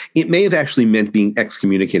understand it. It may have actually meant being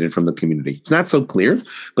excommunicated from the community. It's not so clear,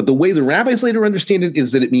 but the way the rabbis later understand it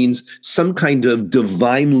is that it means some kind of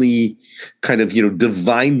divinely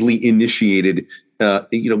initiated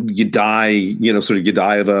you die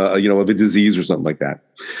of a disease or something like that.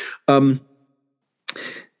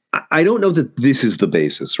 I don't know that this is the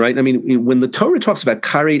basis, right? I mean, when the Torah talks about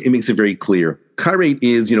karet, it makes it very clear. Karet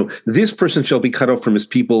is, this person shall be cut off from his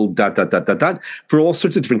people, ... for all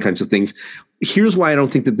sorts of different kinds of things. Here's why I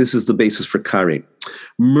don't think that this is the basis for karet.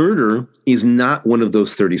 Murder is not one of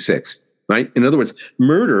those 36. Right? In other words,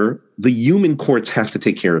 murder, the human courts have to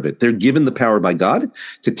take care of it. They're given the power by God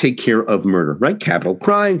to take care of murder, right? Capital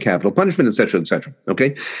crime, capital punishment, et cetera,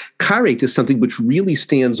 okay? Karet is something which really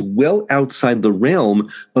stands well outside the realm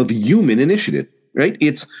of human initiative. right?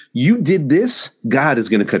 It's, you did this, God is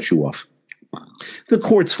going to cut you off. The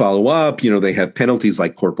courts follow up, they have penalties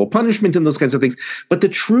like corporal punishment and those kinds of things. But the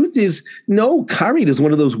truth is, no, karet is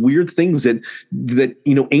one of those weird things that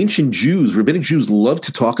ancient Jews, rabbinic Jews love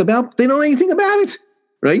to talk about. They don't know anything about it,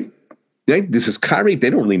 right? This is karet. They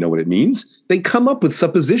don't really know what it means. They come up with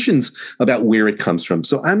suppositions about where it comes from.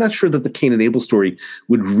 So I'm not sure that the Cain and Abel story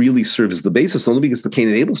would really serve as the basis, only because the Cain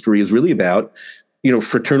and Abel story is really about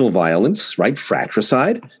fraternal violence, right?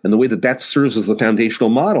 Fratricide, and the way that serves as the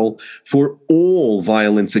foundational model for all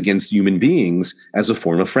violence against human beings as a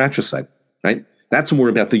form of fratricide, right? That's more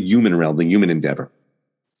about the human realm, the human endeavor.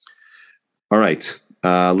 All right.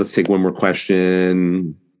 Let's take one more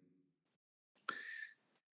question.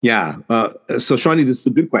 Yeah. So Shawnee, this is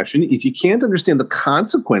a good question. If you can't understand the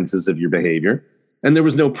consequences of your behavior, and there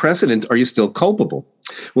was no precedent, are you still culpable?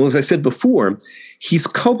 Well, as I said before, he's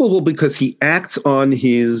culpable because he acts on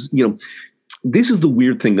his, this is the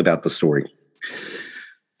weird thing about the story.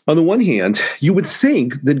 On the one hand, you would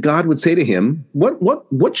think that God would say to him,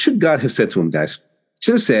 what should God have said to him, guys?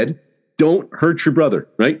 Should have said, don't hurt your brother,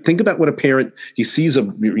 right? Think about what a parent, he sees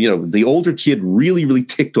the older kid really, really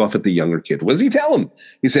ticked off at the younger kid. What does he tell him?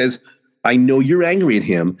 He says, I know you're angry at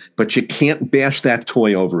him, but you can't bash that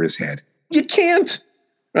toy over his head. You can't,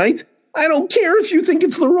 right? I don't care if you think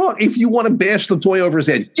it's if you want to bash the toy over his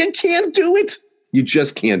head, you can't do it. You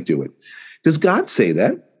just can't do it. Does God say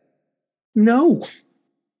that? No.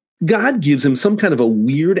 God gives him some kind of a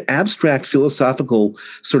weird, abstract, philosophical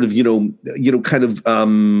sort of, kind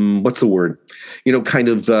of, what's the word?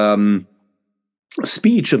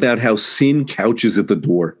 Speech about how sin couches at the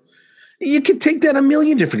door. You could take that a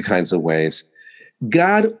million different kinds of ways.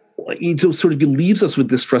 God sort of leaves us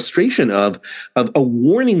with this frustration of a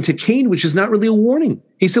warning to Cain, which is not really a warning.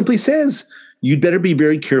 He simply says, you'd better be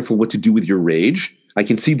very careful what to do with your rage. I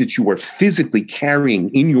can see that you are physically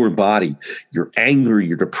carrying in your body your anger,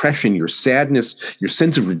 your depression, your sadness, your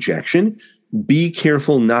sense of rejection. Be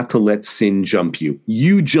careful not to let sin jump you.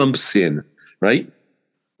 You jump sin, right?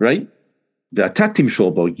 Right? V'atatim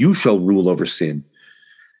sholbo, you shall rule over sin.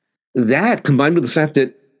 That, combined with the fact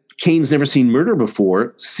that Cain's never seen murder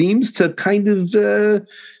before, seems to kind of,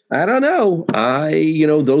 I don't know.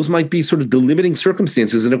 Those might be sort of delimiting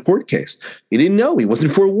circumstances in a court case. He didn't know. He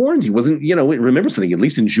wasn't forewarned. He wasn't, remember something, at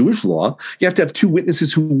least in Jewish law, you have to have two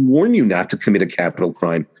witnesses who warn you not to commit a capital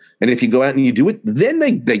crime. And if you go out and you do it, then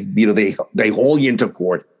they haul you into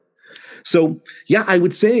court. So, yeah, I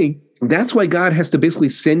would say that's why God has to basically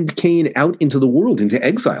send Cain out into the world, into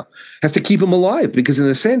exile, has to keep him alive, because in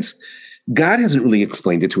a sense, God hasn't really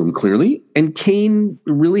explained it to him clearly, and Cain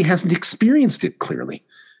really hasn't experienced it clearly.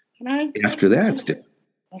 After that, still.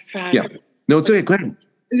 Yeah. No, it's okay. Go ahead.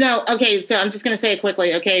 No, okay. So I'm just going to say it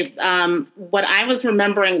quickly. Okay. What I was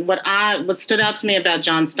remembering, what stood out to me about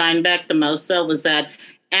John Steinbeck the most so was that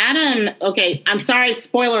Adam, okay, I'm sorry,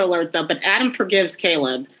 spoiler alert though, but Adam forgives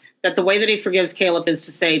Caleb, but the way that he forgives Caleb is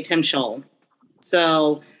to say Tim Scholl.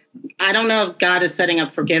 So I don't know if God is setting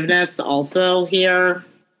up forgiveness also here.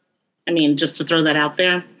 I mean, just to throw that out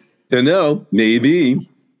there. No, maybe.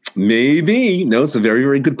 No, it's a very,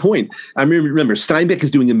 very good point. I mean, remember, Steinbeck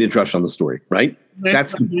is doing a midrash on the story, right? Mm-hmm.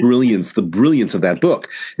 That's the brilliance of that book,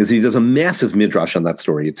 is he does a massive midrash on that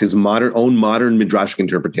story. It's his own modern midrashic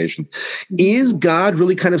interpretation. Is God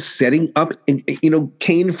really kind of setting up,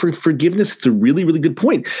 Cain for forgiveness? It's a really, really good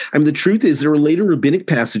point. I mean, the truth is there are later rabbinic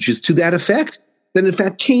passages to that effect, that in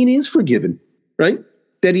fact, Cain is forgiven, right?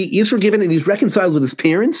 That he is forgiven and he's reconciled with his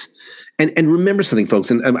parents. And remember something,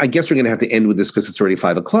 folks, and I guess we're going to have to end with this because it's already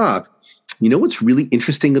 5:00. You know what's really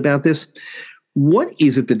interesting about this? What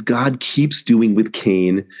is it that God keeps doing with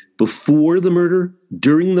Cain before the murder,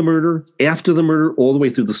 during the murder, after the murder, all the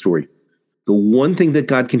way through the story? The one thing that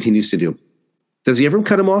God continues to do. Does he ever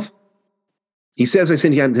cut him off? He says, I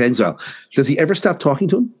send you out into exile. Does he ever stop talking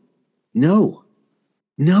to him? No.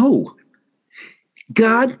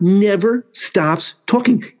 God never stops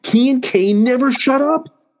talking. He and Cain never shut up.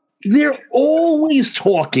 They're always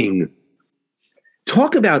talking.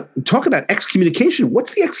 Talk about excommunication.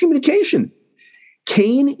 What's the excommunication?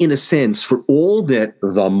 Cain, in a sense, for all that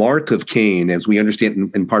the mark of Cain, as we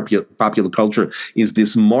understand in popular culture, is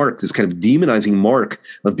this mark, this kind of demonizing mark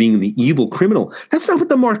of being the evil criminal. That's not what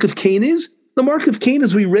the mark of Cain is. The mark of Cain,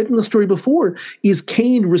 as we read in the story before, is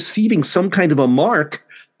Cain receiving some kind of a mark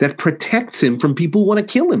that protects him from people who want to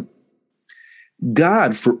kill him.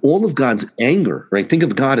 God, for all of God's anger, right? Think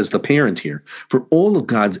of God as the parent here. For all of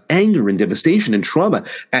God's anger and devastation and trauma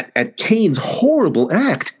at Cain's horrible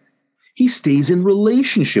act, he stays in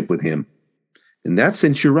relationship with him. In that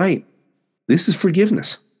sense, you're right. This is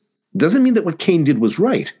forgiveness. Doesn't mean that what Cain did was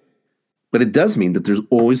right, but it does mean that there's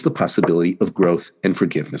always the possibility of growth and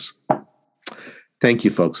forgiveness. Thank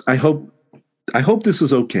you, folks. I hope this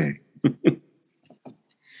is okay.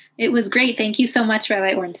 It was great. Thank you so much,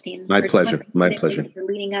 Rabbi Ornstein. My pleasure. My pleasure. For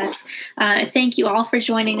leading us. Thank you all for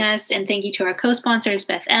joining us. And thank you to our co-sponsors,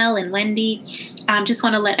 Beth El and Wendy. Just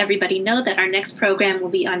want to let everybody know that our next program will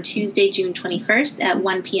be on Tuesday, June 21st at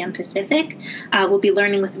 1 p.m. Pacific. We'll be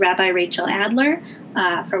learning with Rabbi Rachel Adler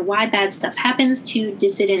for Why Bad Stuff Happens to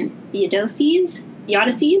Dissident Theodosies.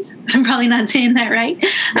 I'm probably not saying that right.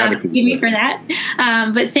 Forgive me for that.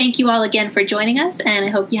 But thank you all again for joining us, and I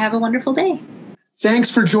hope you have a wonderful day.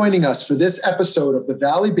 Thanks for joining us for this episode of the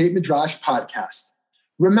Valley Beit Midrash podcast.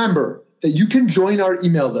 Remember that you can join our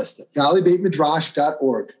email list at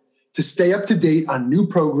valleybeitmidrash.org to stay up to date on new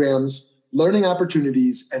programs, learning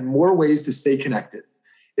opportunities, and more ways to stay connected.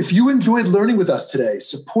 If you enjoyed learning with us today,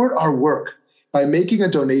 support our work by making a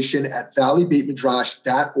donation at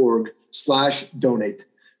valleybeitmidrash.org/donate.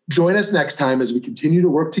 Join us next time as we continue to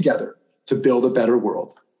work together to build a better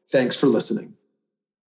world. Thanks for listening.